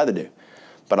anything I'd rather do.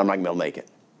 But I'm not going to be able to make it.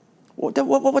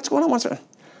 What's going on?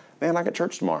 Man, I got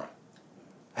church tomorrow.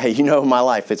 Hey, my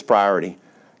life, it's priority.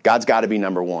 God's got to be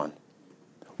number one.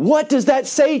 What does that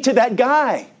say to that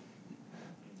guy?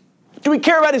 Do we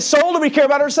care about his soul or do we care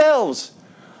about ourselves?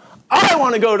 I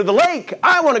want to go to the lake.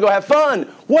 I want to go have fun.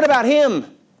 What about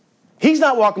him? He's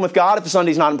not walking with God if the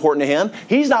Sunday's not important to him.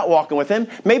 He's not walking with Him.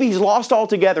 Maybe he's lost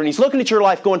altogether and he's looking at your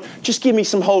life going, just give me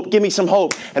some hope, give me some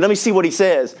hope. And let me see what he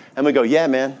says. And we go, yeah,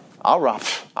 man, I'll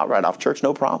write off church,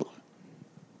 no problem.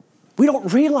 We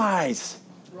don't realize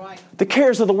the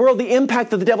cares of the world, the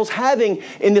impact that the devil's having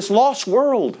in this lost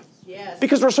world. Yes.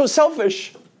 Because we're so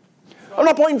selfish. I'm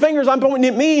not pointing fingers, I'm pointing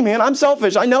at me, man. I'm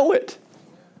selfish, I know it.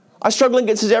 I struggle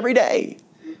against this every day.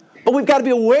 But we've got to be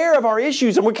aware of our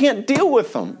issues and we can't deal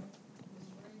with them.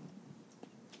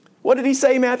 What did he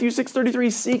say, Matthew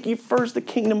 6:33? Seek ye first the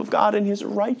kingdom of God and His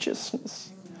righteousness.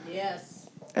 Yes.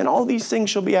 And all these things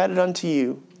shall be added unto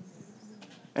you.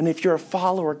 And if you're a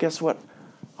follower, guess what?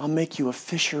 I'll make you a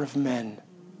fisher of men.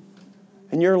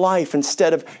 In your life,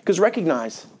 because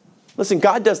recognize, listen,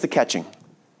 God does the catching.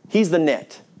 He's the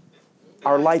net.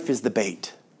 Our life is the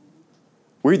bait.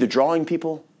 We're either drawing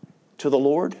people to the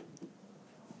Lord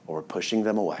or we're pushing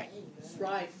them away. That's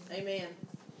right. Amen.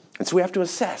 And so we have to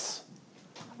assess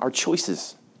our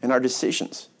choices and our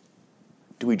decisions.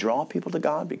 Do we draw people to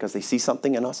God because they see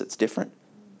something in us that's different?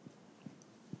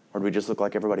 Or do we just look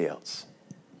like everybody else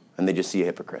and they just see a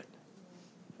hypocrite?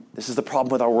 This is the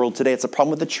problem with our world today. It's a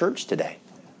problem with the church today.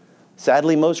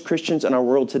 Sadly, most Christians in our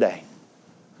world today,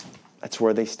 that's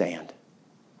where they stand.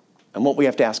 And what we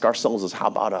have to ask ourselves is, how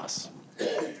about us?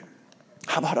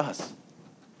 How about us?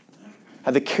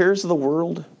 Have the cares of the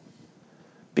world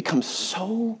become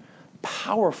so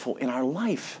powerful in our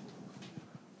life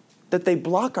that they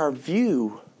block our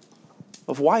view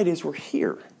of why it is we're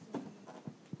here?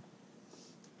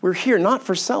 We're here not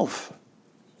for self.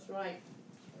 That's right.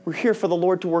 We're here for the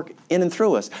Lord to work in and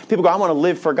through us. People go, I want to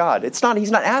live for God. He's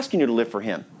not asking you to live for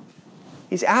Him.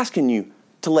 He's asking you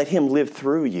to let Him live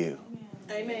through you.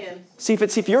 Amen. See,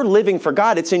 if you're living for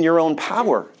God, it's in your own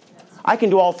power. I can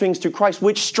do all things through Christ,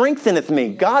 which strengtheneth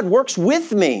me. God works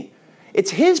with me.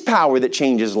 It's His power that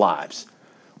changes lives.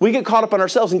 We get caught up on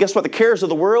ourselves, and guess what? The cares of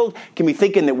the world can be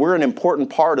thinking that we're an important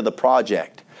part of the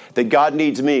project. That God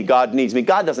needs me, God needs me.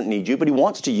 God doesn't need you, but He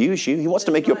wants to use you. He wants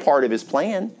to make you a part of His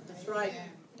plan. That's right.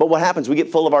 But what happens? We get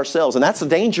full of ourselves, and that's the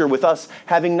danger with us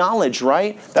having knowledge,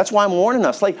 right? That's why I'm warning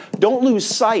us. Don't lose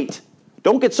sight.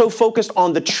 Don't get so focused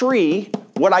on the tree,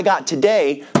 what I got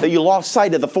today, that you lost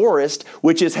sight of the forest,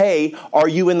 which is, hey, are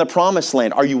you in the promised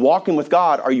land? Are you walking with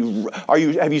God?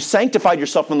 Have you sanctified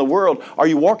yourself from the world? Are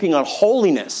you walking on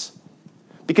holiness?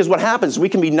 Because what happens, we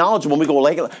can be knowledgeable when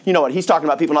we go, you know what, he's talking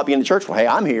about people not being in the church. Well, hey,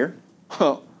 I'm here.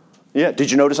 Yeah, did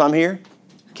you notice I'm here?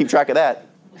 Keep track of that.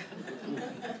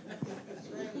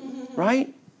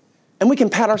 Right? And we can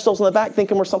pat ourselves on the back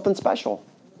thinking we're something special.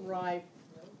 Right.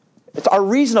 It's our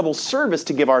reasonable service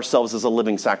to give ourselves as a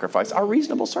living sacrifice. Our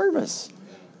reasonable service.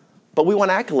 But we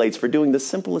want accolades for doing the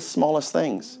simplest, smallest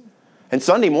things. And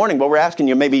Sunday morning, we're asking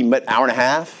you maybe an hour and a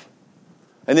half.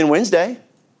 And then Wednesday,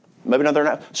 maybe another hour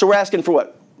and a half. So we're asking for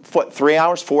what, 3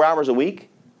 hours, 4 hours a week?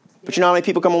 But you know how many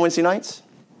people come on Wednesday nights?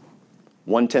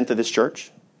 1/10 of this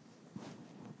church.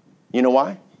 You know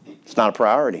why? It's not a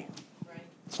priority. Right.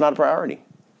 It's not a priority.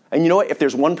 And you know what? If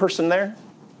there's one person there,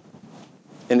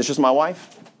 and it's just my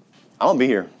wife, I won't be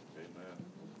here. Amen.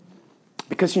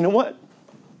 Because you know what?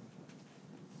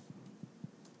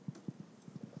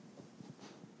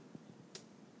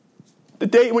 The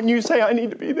day when you say, I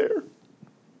need to be there.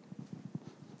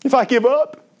 If I give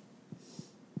up,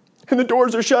 and the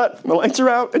doors are shut, and the lights are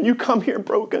out, and you come here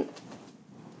broken,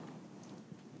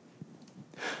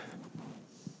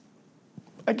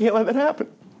 I can't let that happen.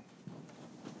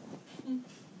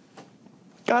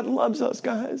 God loves us,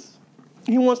 guys.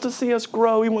 He wants to see us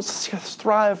grow. He wants to see us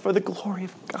thrive for the glory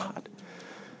of God.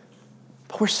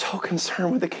 But we're so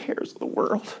concerned with the cares of the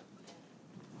world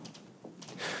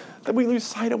that we lose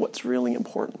sight of what's really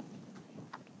important.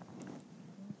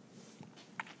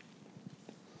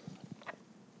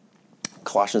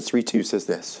 Colossians 3:2 says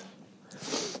this: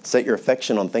 set your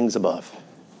affection on things above,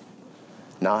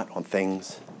 not on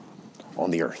things on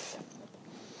the earth.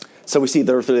 So we see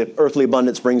the earthly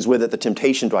abundance brings with it the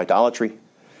temptation to idolatry,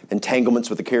 entanglements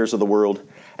with the cares of the world,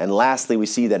 and lastly, we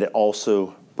see that it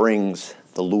also brings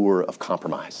the lure of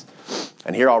compromise.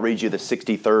 And here I'll read you the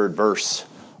 63rd verse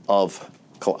of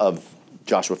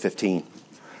Joshua 15.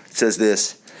 It says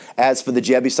this: as for the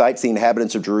Jebusites, the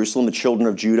inhabitants of Jerusalem, the children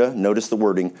of Judah, notice the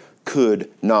wording,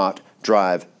 could not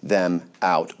drive them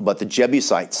out. But the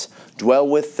Jebusites dwell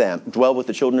with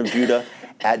the children of Judah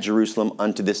at Jerusalem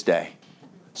unto this day.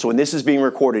 So when this is being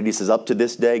recorded, he says, up to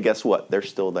this day, guess what? They're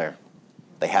still there.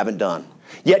 They haven't done.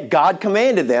 Yet God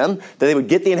commanded them that they would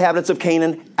get the inhabitants of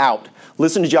Canaan out.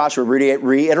 Listen to Joshua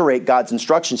reiterate God's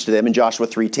instructions to them in Joshua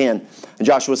 3:10. And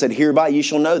Joshua said, hereby ye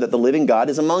shall know that the living God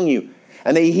is among you,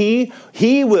 and that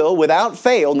he will without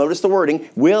fail, notice the wording,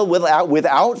 will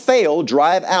without fail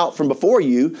drive out from before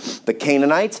you the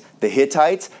Canaanites, the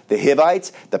Hittites, the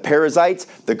Hivites, the Perizzites,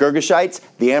 the Girgashites,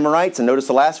 the Amorites, and notice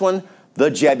the last one, the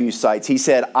Jebusites. He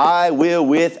said, I will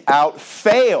without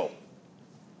fail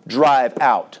drive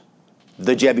out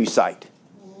the Jebusite.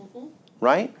 Mm-hmm.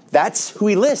 Right? That's who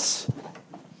he lists.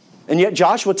 And yet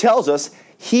Joshua tells us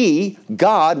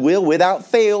God will without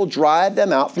fail drive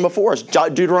them out from before us.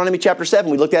 Deuteronomy chapter 7,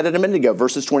 we looked at it a minute ago,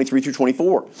 verses 23 through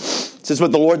 24. It says,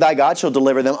 but the Lord thy God shall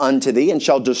deliver them unto thee, and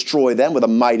shall destroy them with a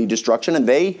mighty destruction, and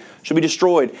they shall be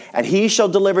destroyed. And he shall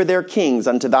deliver their kings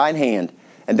unto thine hand,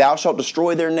 and thou shalt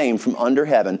destroy their name from under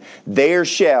heaven. There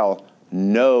shall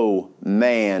no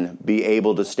man be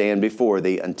able to stand before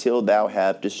thee until thou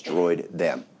have destroyed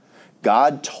them.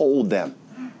 God told them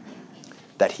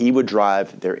that he would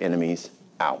drive their enemies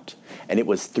out. And it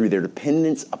was through their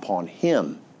dependence upon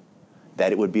him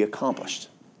that it would be accomplished.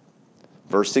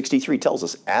 Verse 63 tells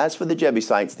us, as for the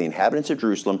Jebusites, the inhabitants of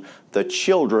Jerusalem, the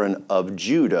children of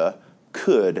Judah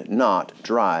could not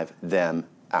drive them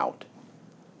out.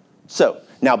 So,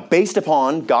 now based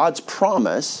upon God's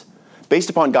promise, based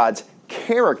upon God's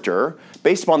character,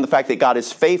 based upon the fact that God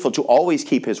is faithful to always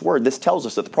keep his word, this tells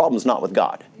us that the problem is not with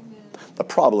God. Amen. The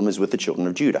problem is with the children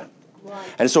of Judah. Right.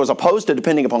 And so as opposed to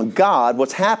depending upon God,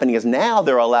 what's happening is now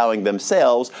they're allowing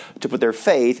themselves to put their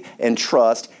faith and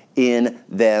trust in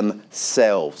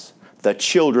themselves. The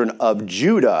children of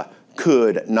Judah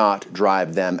could not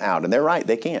drive them out. And they're right,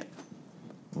 they can't.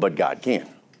 But God can.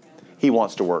 He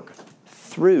wants to work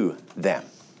through them.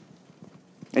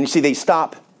 And you see,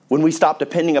 when we stop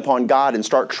depending upon God and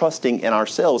start trusting in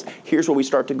ourselves, here's where we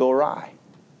start to go awry.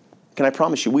 Can I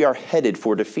promise you, we are headed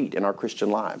for defeat in our Christian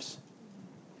lives.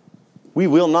 We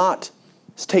will not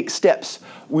take steps.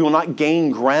 We will not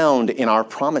gain ground in our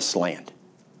promised land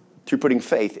through putting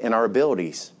faith in our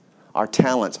abilities, our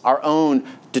talents, our own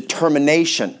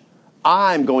determination.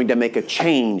 I'm going to make a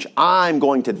change. I'm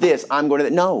going to this. I'm going to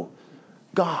that. No,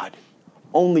 God,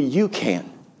 only you can.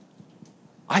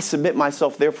 I submit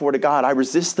myself, therefore, to God. I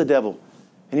resist the devil,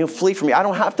 and he'll flee from me. I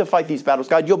don't have to fight these battles.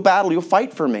 God, you'll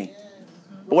fight for me.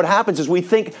 But what happens is we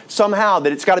think somehow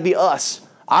that it's got to be us.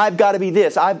 I've got to be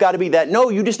this. I've got to be that. No,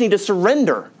 you just need to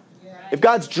surrender. If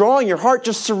God's drawing your heart,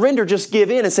 just surrender, just give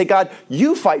in and say, God,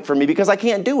 you fight for me because I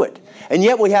can't do it. And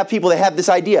yet we have people that have this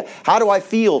idea. Why do I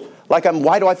feel like I'm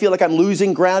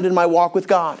losing ground in my walk with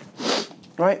God?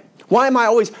 Right? Why am I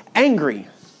always angry?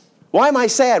 Why am I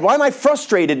sad? Why am I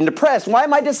frustrated and depressed? Why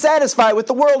am I dissatisfied with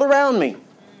the world around me?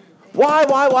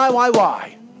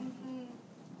 Why?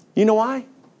 You know why?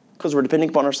 Because we're depending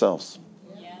upon ourselves.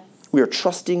 Yes. We are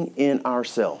trusting in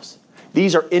ourselves.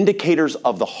 These are indicators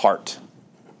of the heart.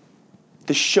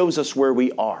 This shows us where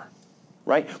we are,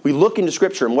 right? We look into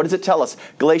Scripture, and what does it tell us?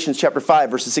 Galatians chapter 5,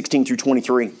 verses 16 through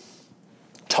 23.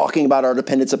 Talking about our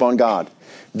dependence upon God.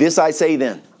 This I say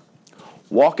then,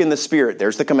 walk in the Spirit,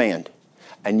 there's the command,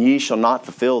 and ye shall not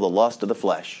fulfill the lust of the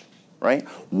flesh, right?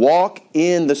 Walk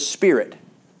in the Spirit.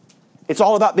 It's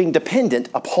all about being dependent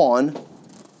upon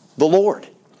the Lord.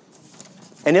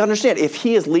 And understand, if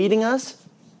he is leading us,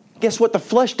 guess what? The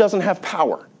flesh doesn't have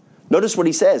power. Notice what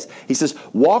he says. He says,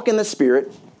 walk in the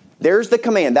Spirit. There's the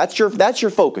command. That's your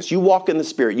focus. You walk in the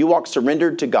Spirit. You walk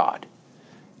surrendered to God.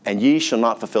 And ye shall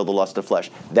not fulfill the lust of flesh.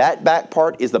 That back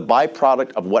part is the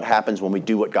byproduct of what happens when we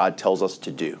do what God tells us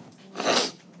to do.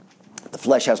 The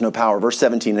flesh has no power. Verse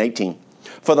 17 and 18.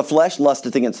 For the flesh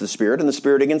lusteth against the Spirit, and the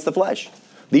Spirit against the flesh.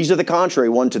 These are the contrary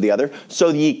one to the other. So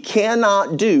ye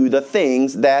cannot do the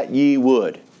things that ye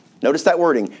would. Notice that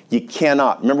wording. Ye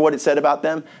cannot. Remember what it said about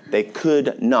them? They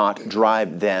could not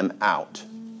drive them out.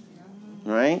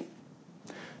 Right?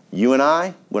 You and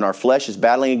I, when our flesh is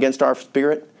battling against our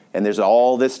spirit, and there's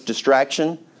all this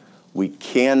distraction, we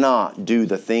cannot do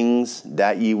the things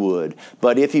that ye would.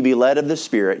 But if ye be led of the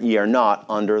Spirit, ye are not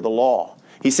under the law.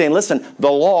 He's saying, listen,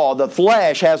 the law, the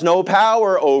flesh has no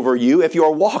power over you if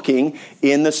you're walking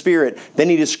in the Spirit. Then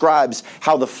he describes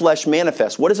how the flesh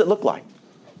manifests. What does it look like?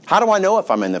 How do I know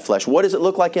if I'm in the flesh? What does it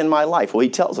look like in my life? Well, he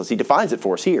tells us. He defines it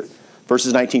for us here.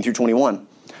 Verses 19 through 21.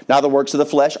 Now the works of the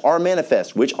flesh are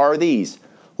manifest. Which are these?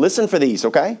 Listen for these,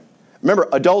 okay? Remember,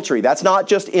 adultery, that's not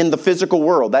just in the physical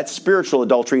world. That's spiritual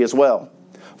adultery as well.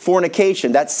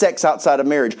 Fornication, that's sex outside of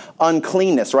marriage.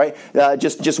 Uncleanness, right?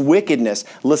 Just wickedness.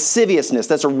 Lasciviousness,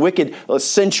 that's a wicked,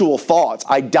 sensual thoughts.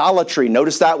 Idolatry,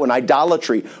 notice that one,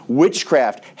 idolatry.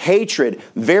 Witchcraft, hatred,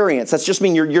 variance. That's just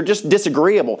mean you're just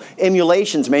disagreeable.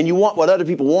 Emulations, man, you want what other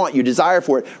people want. You desire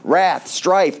for it. Wrath,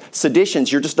 strife,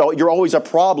 seditions. You're always a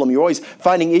problem. You're always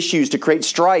finding issues to create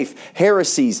strife.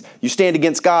 Heresies, you stand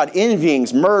against God.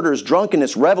 Envyings, murders,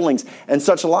 drunkenness, revelings, and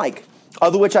such like.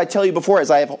 Of which I tell you before,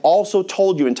 as I have also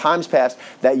told you in times past,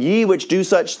 that ye which do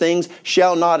such things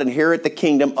shall not inherit the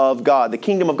kingdom of God. The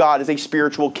kingdom of God is a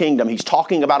spiritual kingdom. He's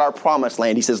talking about our promised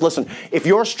land. He says, listen, if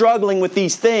you're struggling with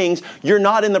these things, you're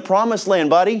not in the promised land,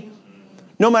 buddy.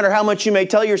 No matter how much you may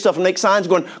tell yourself and make signs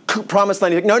going, promised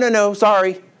land. He's like, no,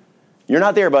 sorry. You're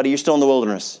not there, buddy. You're still in the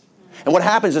wilderness. And what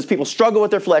happens is people struggle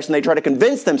with their flesh and they try to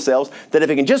convince themselves that if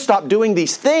they can just stop doing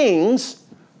these things,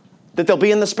 that they'll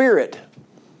be in the Spirit.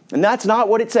 And that's not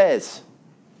what it says.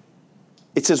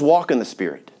 It says walk in the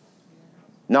Spirit,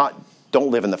 not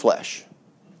don't live in the flesh.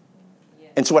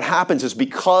 And so what happens is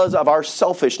because of our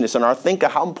selfishness and our think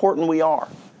of how important we are,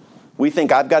 we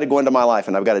think I've got to go into my life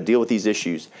and I've got to deal with these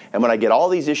issues. And when I get all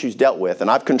these issues dealt with and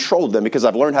I've controlled them because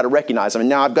I've learned how to recognize them and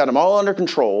now I've got them all under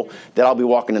control, that I'll be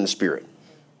walking in the Spirit.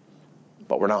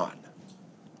 But we're not.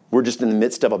 We're just in the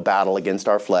midst of a battle against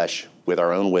our flesh with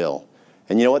our own will.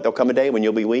 And you know what? There'll come a day when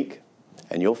you'll be weak.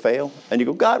 And you'll fail. And you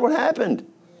go, God, what happened?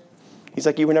 He's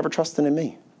like, you were never trusting in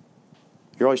me.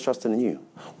 You're always trusting in you.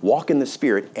 Walk in the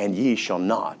Spirit, and ye shall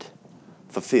not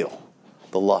fulfill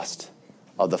the lust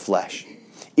of the flesh.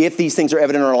 If these things are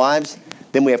evident in our lives,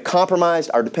 Then we have compromised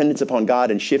our dependence upon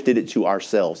God and shifted it to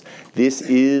ourselves. This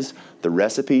is the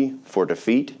recipe for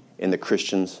defeat in the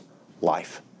Christian's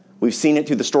life. We've seen it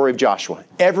through the story of Joshua.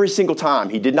 Every single time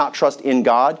he did not trust in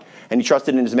God and he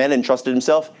trusted in his men and trusted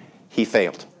himself, he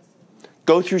failed.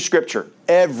 Go through Scripture.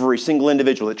 Every single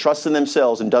individual that trusts in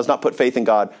themselves and does not put faith in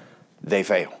God, they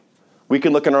fail. We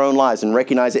can look in our own lives and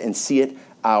recognize it and see it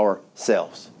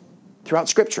ourselves. Throughout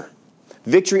Scripture,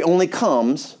 victory only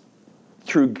comes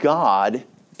through God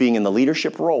being in the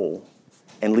leadership role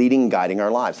and leading and guiding our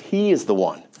lives. He is the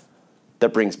one that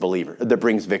brings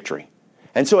victory.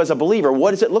 And so as a believer,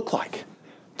 what does it look like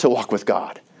to walk with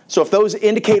God? So if those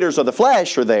indicators of the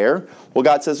flesh are there, well,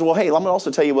 God says, well, hey, I'm going to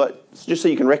also tell you what, just so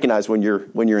you can recognize when you're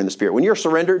in the Spirit. When you're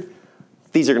surrendered,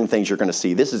 these are the things you're going to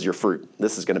see. This is your fruit.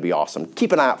 This is going to be awesome.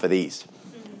 Keep an eye out for these.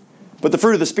 But the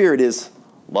fruit of the Spirit is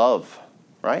love,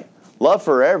 right? Love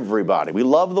for everybody. We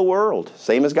love the world,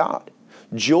 same as God.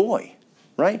 Joy,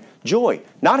 right? Joy,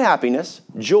 not happiness,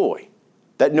 joy.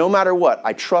 That no matter what,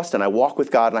 I trust and I walk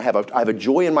with God and I have a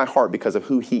joy in my heart because of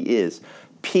who He is.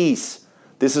 Peace.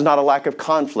 This is not a lack of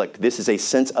conflict. This is a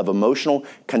sense of emotional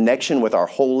connection with our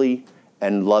holy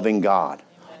and loving God.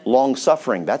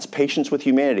 Long-suffering. That's patience with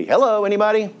humanity. Hello,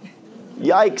 anybody?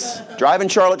 Yikes. Driving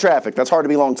Charlotte traffic. That's hard to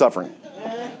be long-suffering.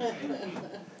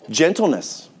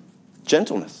 Gentleness.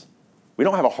 Gentleness. We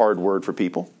don't have a hard word for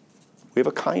people. We have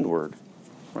a kind word,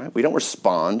 right? We don't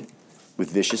respond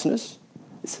with viciousness.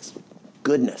 This is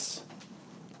goodness,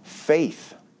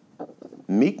 faith,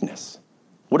 meekness.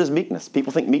 What is meekness?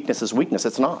 People think meekness is weakness.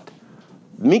 It's not.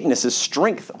 Meekness is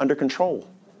strength under control.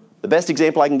 The best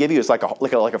example I can give you is like a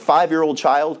 5-year-old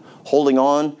child holding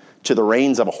on to the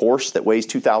reins of a horse that weighs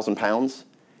 2,000 pounds,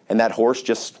 and that horse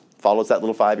just follows that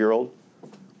little 5-year-old.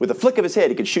 With a flick of his head,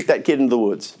 he could shoot that kid into the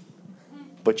woods.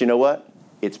 But you know what?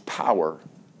 It's power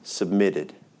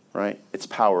submitted, right? It's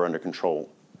power under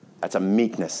control. That's a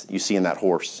meekness you see in that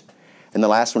horse. And the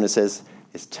last one it says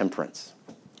is temperance.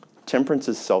 Temperance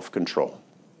is self-control.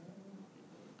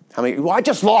 How many? Well, I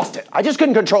just lost it. I just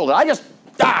couldn't control it.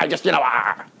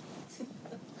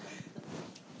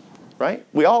 Right?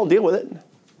 We all deal with it.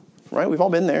 Right? We've all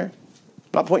been there. I'm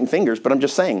not pointing fingers, but I'm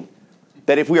just saying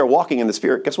that if we are walking in the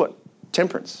Spirit, guess what?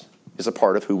 Temperance is a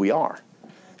part of who we are.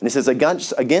 And it says,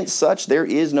 against such there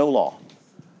is no law.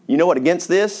 You know what? Against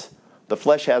this, the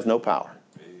flesh has no power.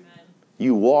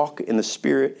 You walk in the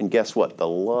Spirit, and guess what? The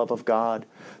love of God,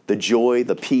 the joy,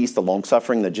 the peace, the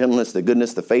long-suffering, the gentleness, the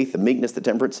goodness, the faith, the meekness, the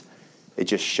temperance, it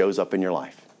just shows up in your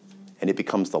life. And it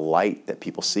becomes the light that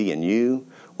people see in you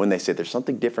when they say, there's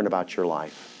something different about your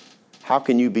life. How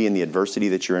can you be in the adversity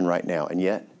that you're in right now? And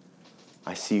yet,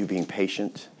 I see you being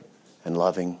patient and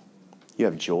loving. You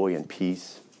have joy and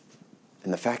peace.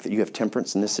 And the fact that you have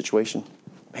temperance in this situation,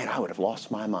 man, I would have lost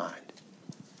my mind.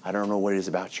 I don't know what it is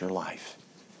about your life.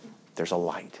 There's a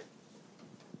light.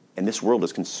 And this world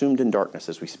is consumed in darkness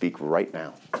as we speak right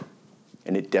now.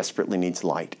 And it desperately needs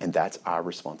light. And that's our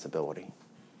responsibility.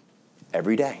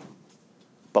 Every day.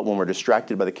 But when we're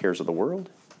distracted by the cares of the world,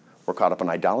 we're caught up in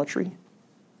idolatry,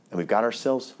 and we've got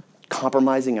ourselves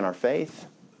compromising in our faith,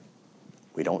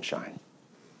 we don't shine.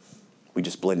 We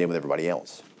just blend in with everybody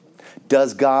else.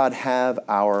 Does God have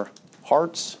our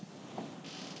hearts,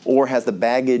 or has the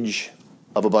baggage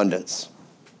of abundance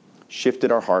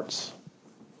shifted our hearts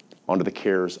onto the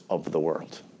cares of the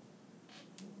world?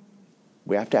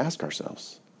 We have to ask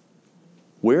ourselves,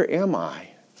 where am I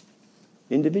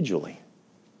individually?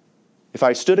 If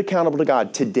I stood accountable to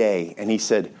God today and He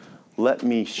said,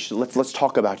 let's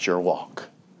talk about your walk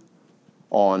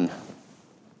on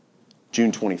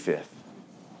June 25th.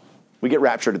 We get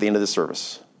raptured at the end of the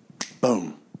service.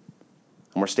 Boom.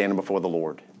 And we're standing before the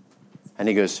Lord. And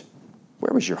He goes,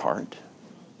 where was your heart?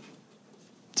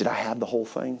 Did I have the whole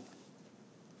thing?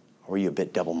 Or were you a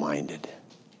bit double-minded? Did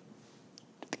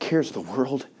the cares of the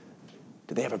world,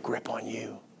 did they have a grip on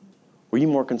you? Were you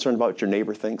more concerned about what your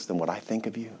neighbor thinks than what I think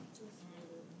of you?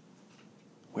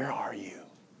 Where are you?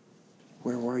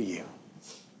 Where were you?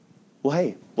 Well,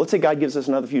 hey, let's say God gives us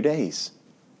another few days.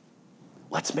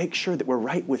 Let's make sure that we're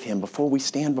right with Him before we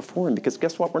stand before Him, because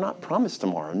guess what? We're not promised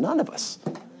tomorrow. None of us.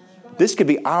 This could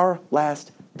be our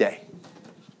last day.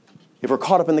 If we're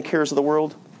caught up in the cares of the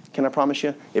world, can I promise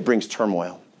you, it brings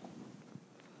turmoil.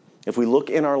 If we look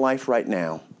in our life right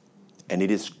now, and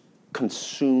it is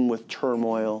consumed with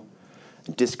turmoil,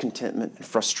 and discontentment, and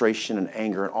frustration, and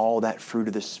anger, and all that fruit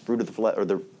of the flesh, or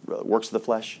the works of the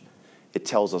flesh, it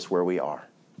tells us where we are.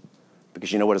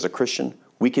 Because you know what? As a Christian,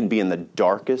 we can be in the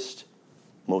darkest,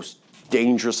 most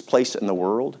dangerous place in the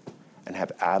world and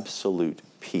have absolute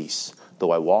peace. Though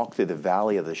I walk through the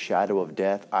valley of the shadow of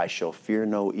death, I shall fear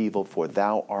no evil, for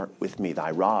thou art with me.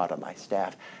 Thy rod and thy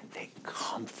staff, they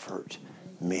comfort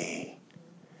me.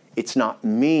 It's not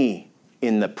me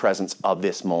in the presence of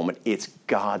this moment. It's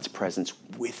God's presence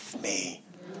with me.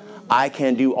 I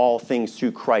can do all things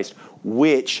through Christ,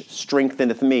 which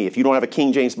strengtheneth me. If you don't have a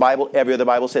King James Bible, every other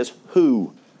Bible says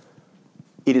who.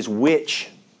 It is which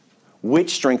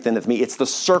strengtheneth me. It's the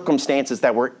circumstances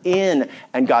that we're in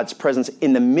and God's presence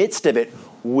in the midst of it,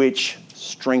 which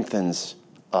strengthens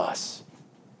us.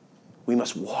 We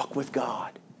must walk with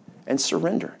God and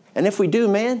surrender. And if we do,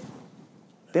 man,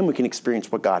 then we can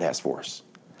experience what God has for us.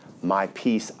 My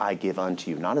peace I give unto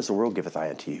you, not as the world giveth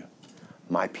I unto you.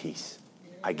 My peace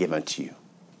I give unto you.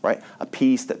 Right? A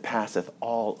peace that passeth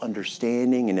all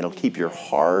understanding, and it'll keep your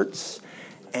hearts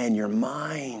and your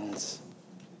minds.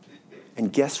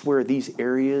 And guess where these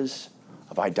areas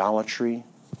of idolatry,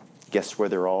 guess where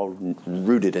they're all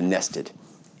rooted and nested?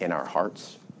 In our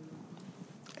hearts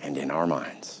and in our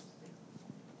minds.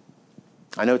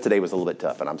 I know today was a little bit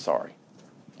tough, and I'm sorry.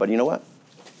 But you know what?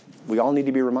 We all need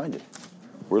to be reminded.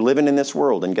 We're living in this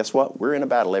world, and guess what? We're in a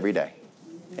battle every day.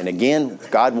 And again,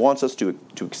 God wants us to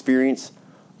experience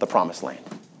the promised land.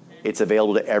 It's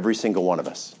available to every single one of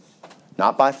us.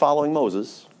 Not by following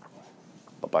Moses,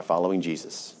 but by following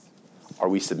Jesus. Are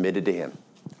we submitted to him?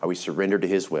 Are we surrendered to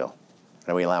his will? And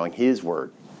are we allowing his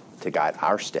word to guide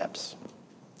our steps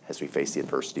as we face the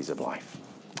adversities of life?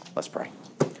 Let's pray.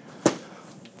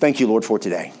 Thank you, Lord, for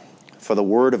today, for the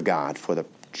word of God, for the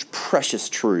precious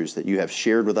truths that you have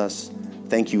shared with us.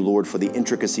 Thank you, Lord, for the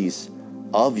intricacies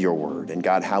of your word and,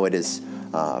 God, how it is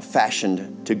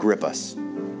fashioned to grip us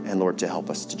and, Lord, to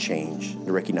help us to change,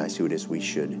 to recognize who it is who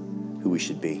we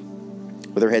should be.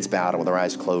 With our heads bowed and with our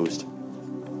eyes closed,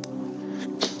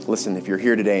 listen, if you're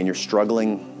here today and you're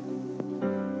struggling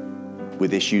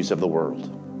with issues of the world,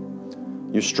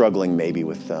 you're struggling maybe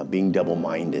with being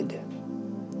double-minded.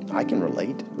 I can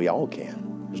relate. We all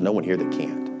can. There's no one here that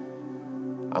can't.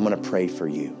 I'm going to pray for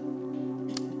you.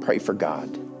 Pray for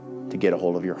God to get a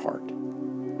hold of your heart,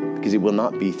 because it will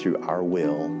not be through our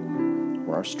will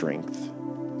or our strength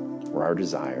or our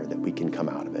desire that we can come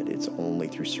out of it. It's only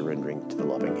through surrendering to the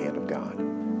loving hand of God.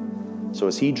 So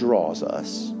as he draws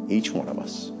us, each one of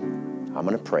us, I'm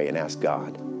going to pray and ask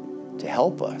God to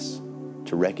help us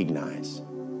to recognize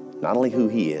not only who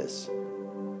he is,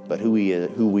 but who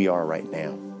we are right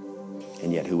now,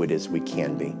 and yet who it is we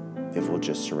can be if we'll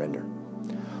just surrender.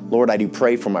 Lord, I do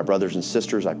pray for my brothers and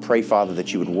sisters. I pray, Father,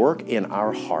 that you would work in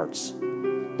our hearts.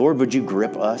 Lord, would you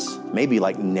grip us maybe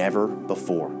like never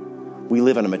before? We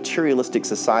live in a materialistic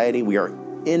society. We are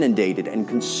inundated and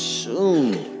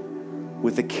consumed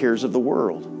with the cares of the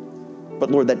world.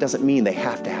 But Lord, that doesn't mean they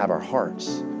have to have our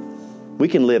hearts. We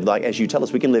can live like, as you tell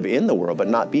us, we can live in the world, but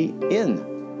not be in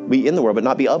the world, but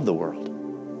not be of the world.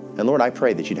 And Lord, I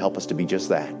pray that you'd help us to be just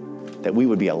that we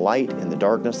would be a light in the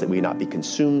darkness, that we would not be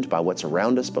consumed by what's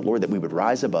around us, but Lord, that we would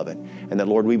rise above it, and that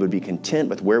Lord, we would be content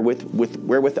with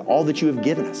wherewith all that you have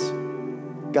given us.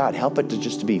 God, help it to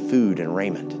just to be food and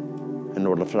raiment. And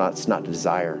Lord, let us not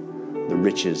desire the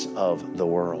riches of the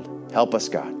world. Help us,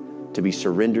 God, to be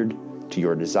surrendered to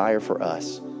your desire for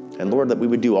us. And Lord, that we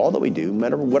would do all that we do, no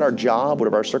matter what our job,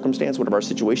 whatever our circumstance, whatever our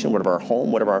situation, whatever our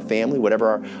home, whatever our family,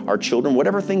 whatever our children,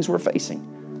 whatever things we're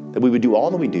facing, that we would do all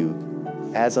that we do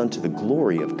as unto the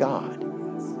glory of God.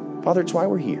 Father, it's why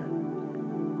we're here.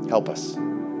 Help us.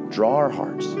 Draw our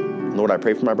hearts. And Lord, I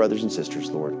pray for my brothers and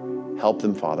sisters, Lord. Help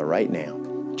them, Father, right now,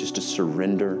 just to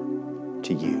surrender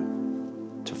to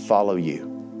you, to follow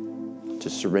you, to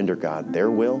surrender, God,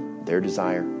 their will, their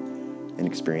desire, and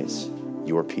experience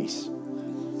your peace.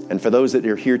 And for those that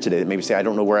are here today that maybe say, I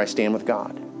don't know where I stand with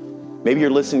God. Maybe you're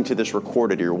listening to this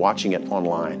recorded or you're watching it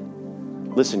online.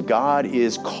 Listen, God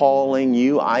is calling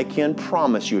you. I can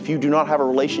promise you, if you do not have a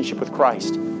relationship with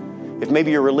Christ, if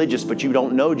maybe you're religious but you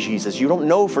don't know Jesus, you don't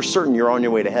know for certain you're on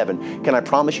your way to heaven, can I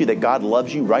promise you that God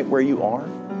loves you right where you are?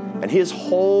 And his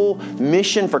whole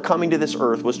mission for coming to this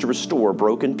earth was to restore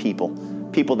broken people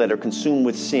that are consumed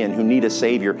with sin, who need a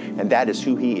Savior, and that is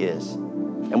who he is.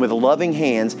 And with loving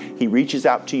hands, he reaches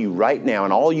out to you right now,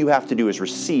 and all you have to do is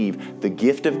receive the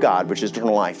gift of God, which is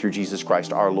eternal life through Jesus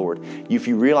Christ our Lord. If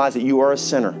you realize that you are a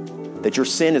sinner, that your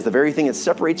sin is the very thing that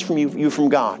separates you from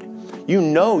God,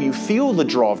 you feel the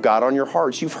draw of God on your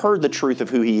hearts. You've heard the truth of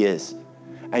who he is,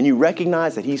 and you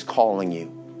recognize that he's calling you.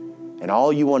 And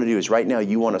all you want to do is right now,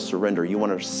 you want to surrender. You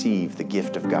want to receive the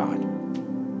gift of God.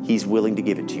 He's willing to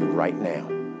give it to you right now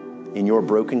in your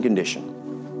broken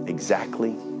condition,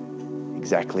 exactly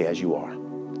as you are.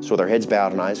 So with our heads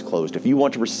bowed and eyes closed, if you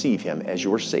want to receive him as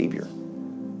your Savior,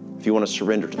 if you want to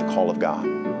surrender to the call of God,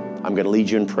 I'm going to lead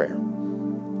you in prayer.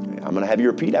 I'm going to have you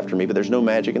repeat after me, but there's no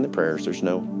magic in the prayers. There's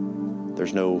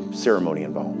no ceremony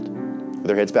involved. With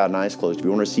their heads bowed and eyes closed, if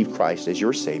you want to receive Christ as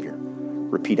your Savior,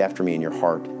 repeat after me in your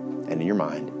heart and in your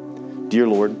mind. Dear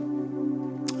Lord,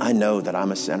 I know that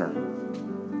I'm a sinner,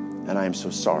 and I am so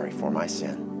sorry for my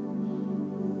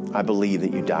sin. I believe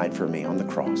that you died for me on the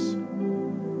cross,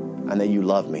 and that you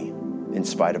love me in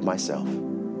spite of myself.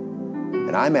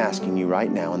 And I'm asking you right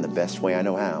now, in the best way I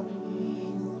know how,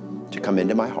 to come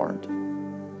into my heart,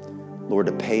 Lord,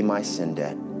 to pay my sin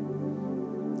debt,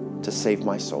 to save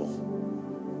my soul,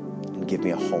 and give me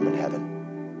a home in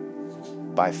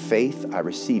heaven. By faith, I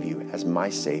receive you as my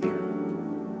Savior.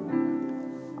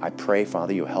 I pray,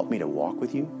 Father, you'll help me to walk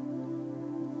with you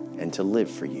and to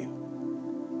live for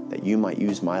you, that you might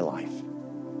use my life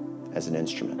as an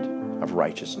instrument of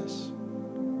righteousness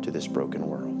to this broken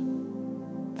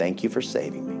world. Thank you for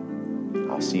saving me.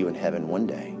 I'll see you in heaven one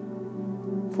day.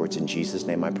 For it's in Jesus'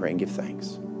 name I pray and give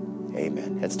thanks.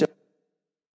 Amen.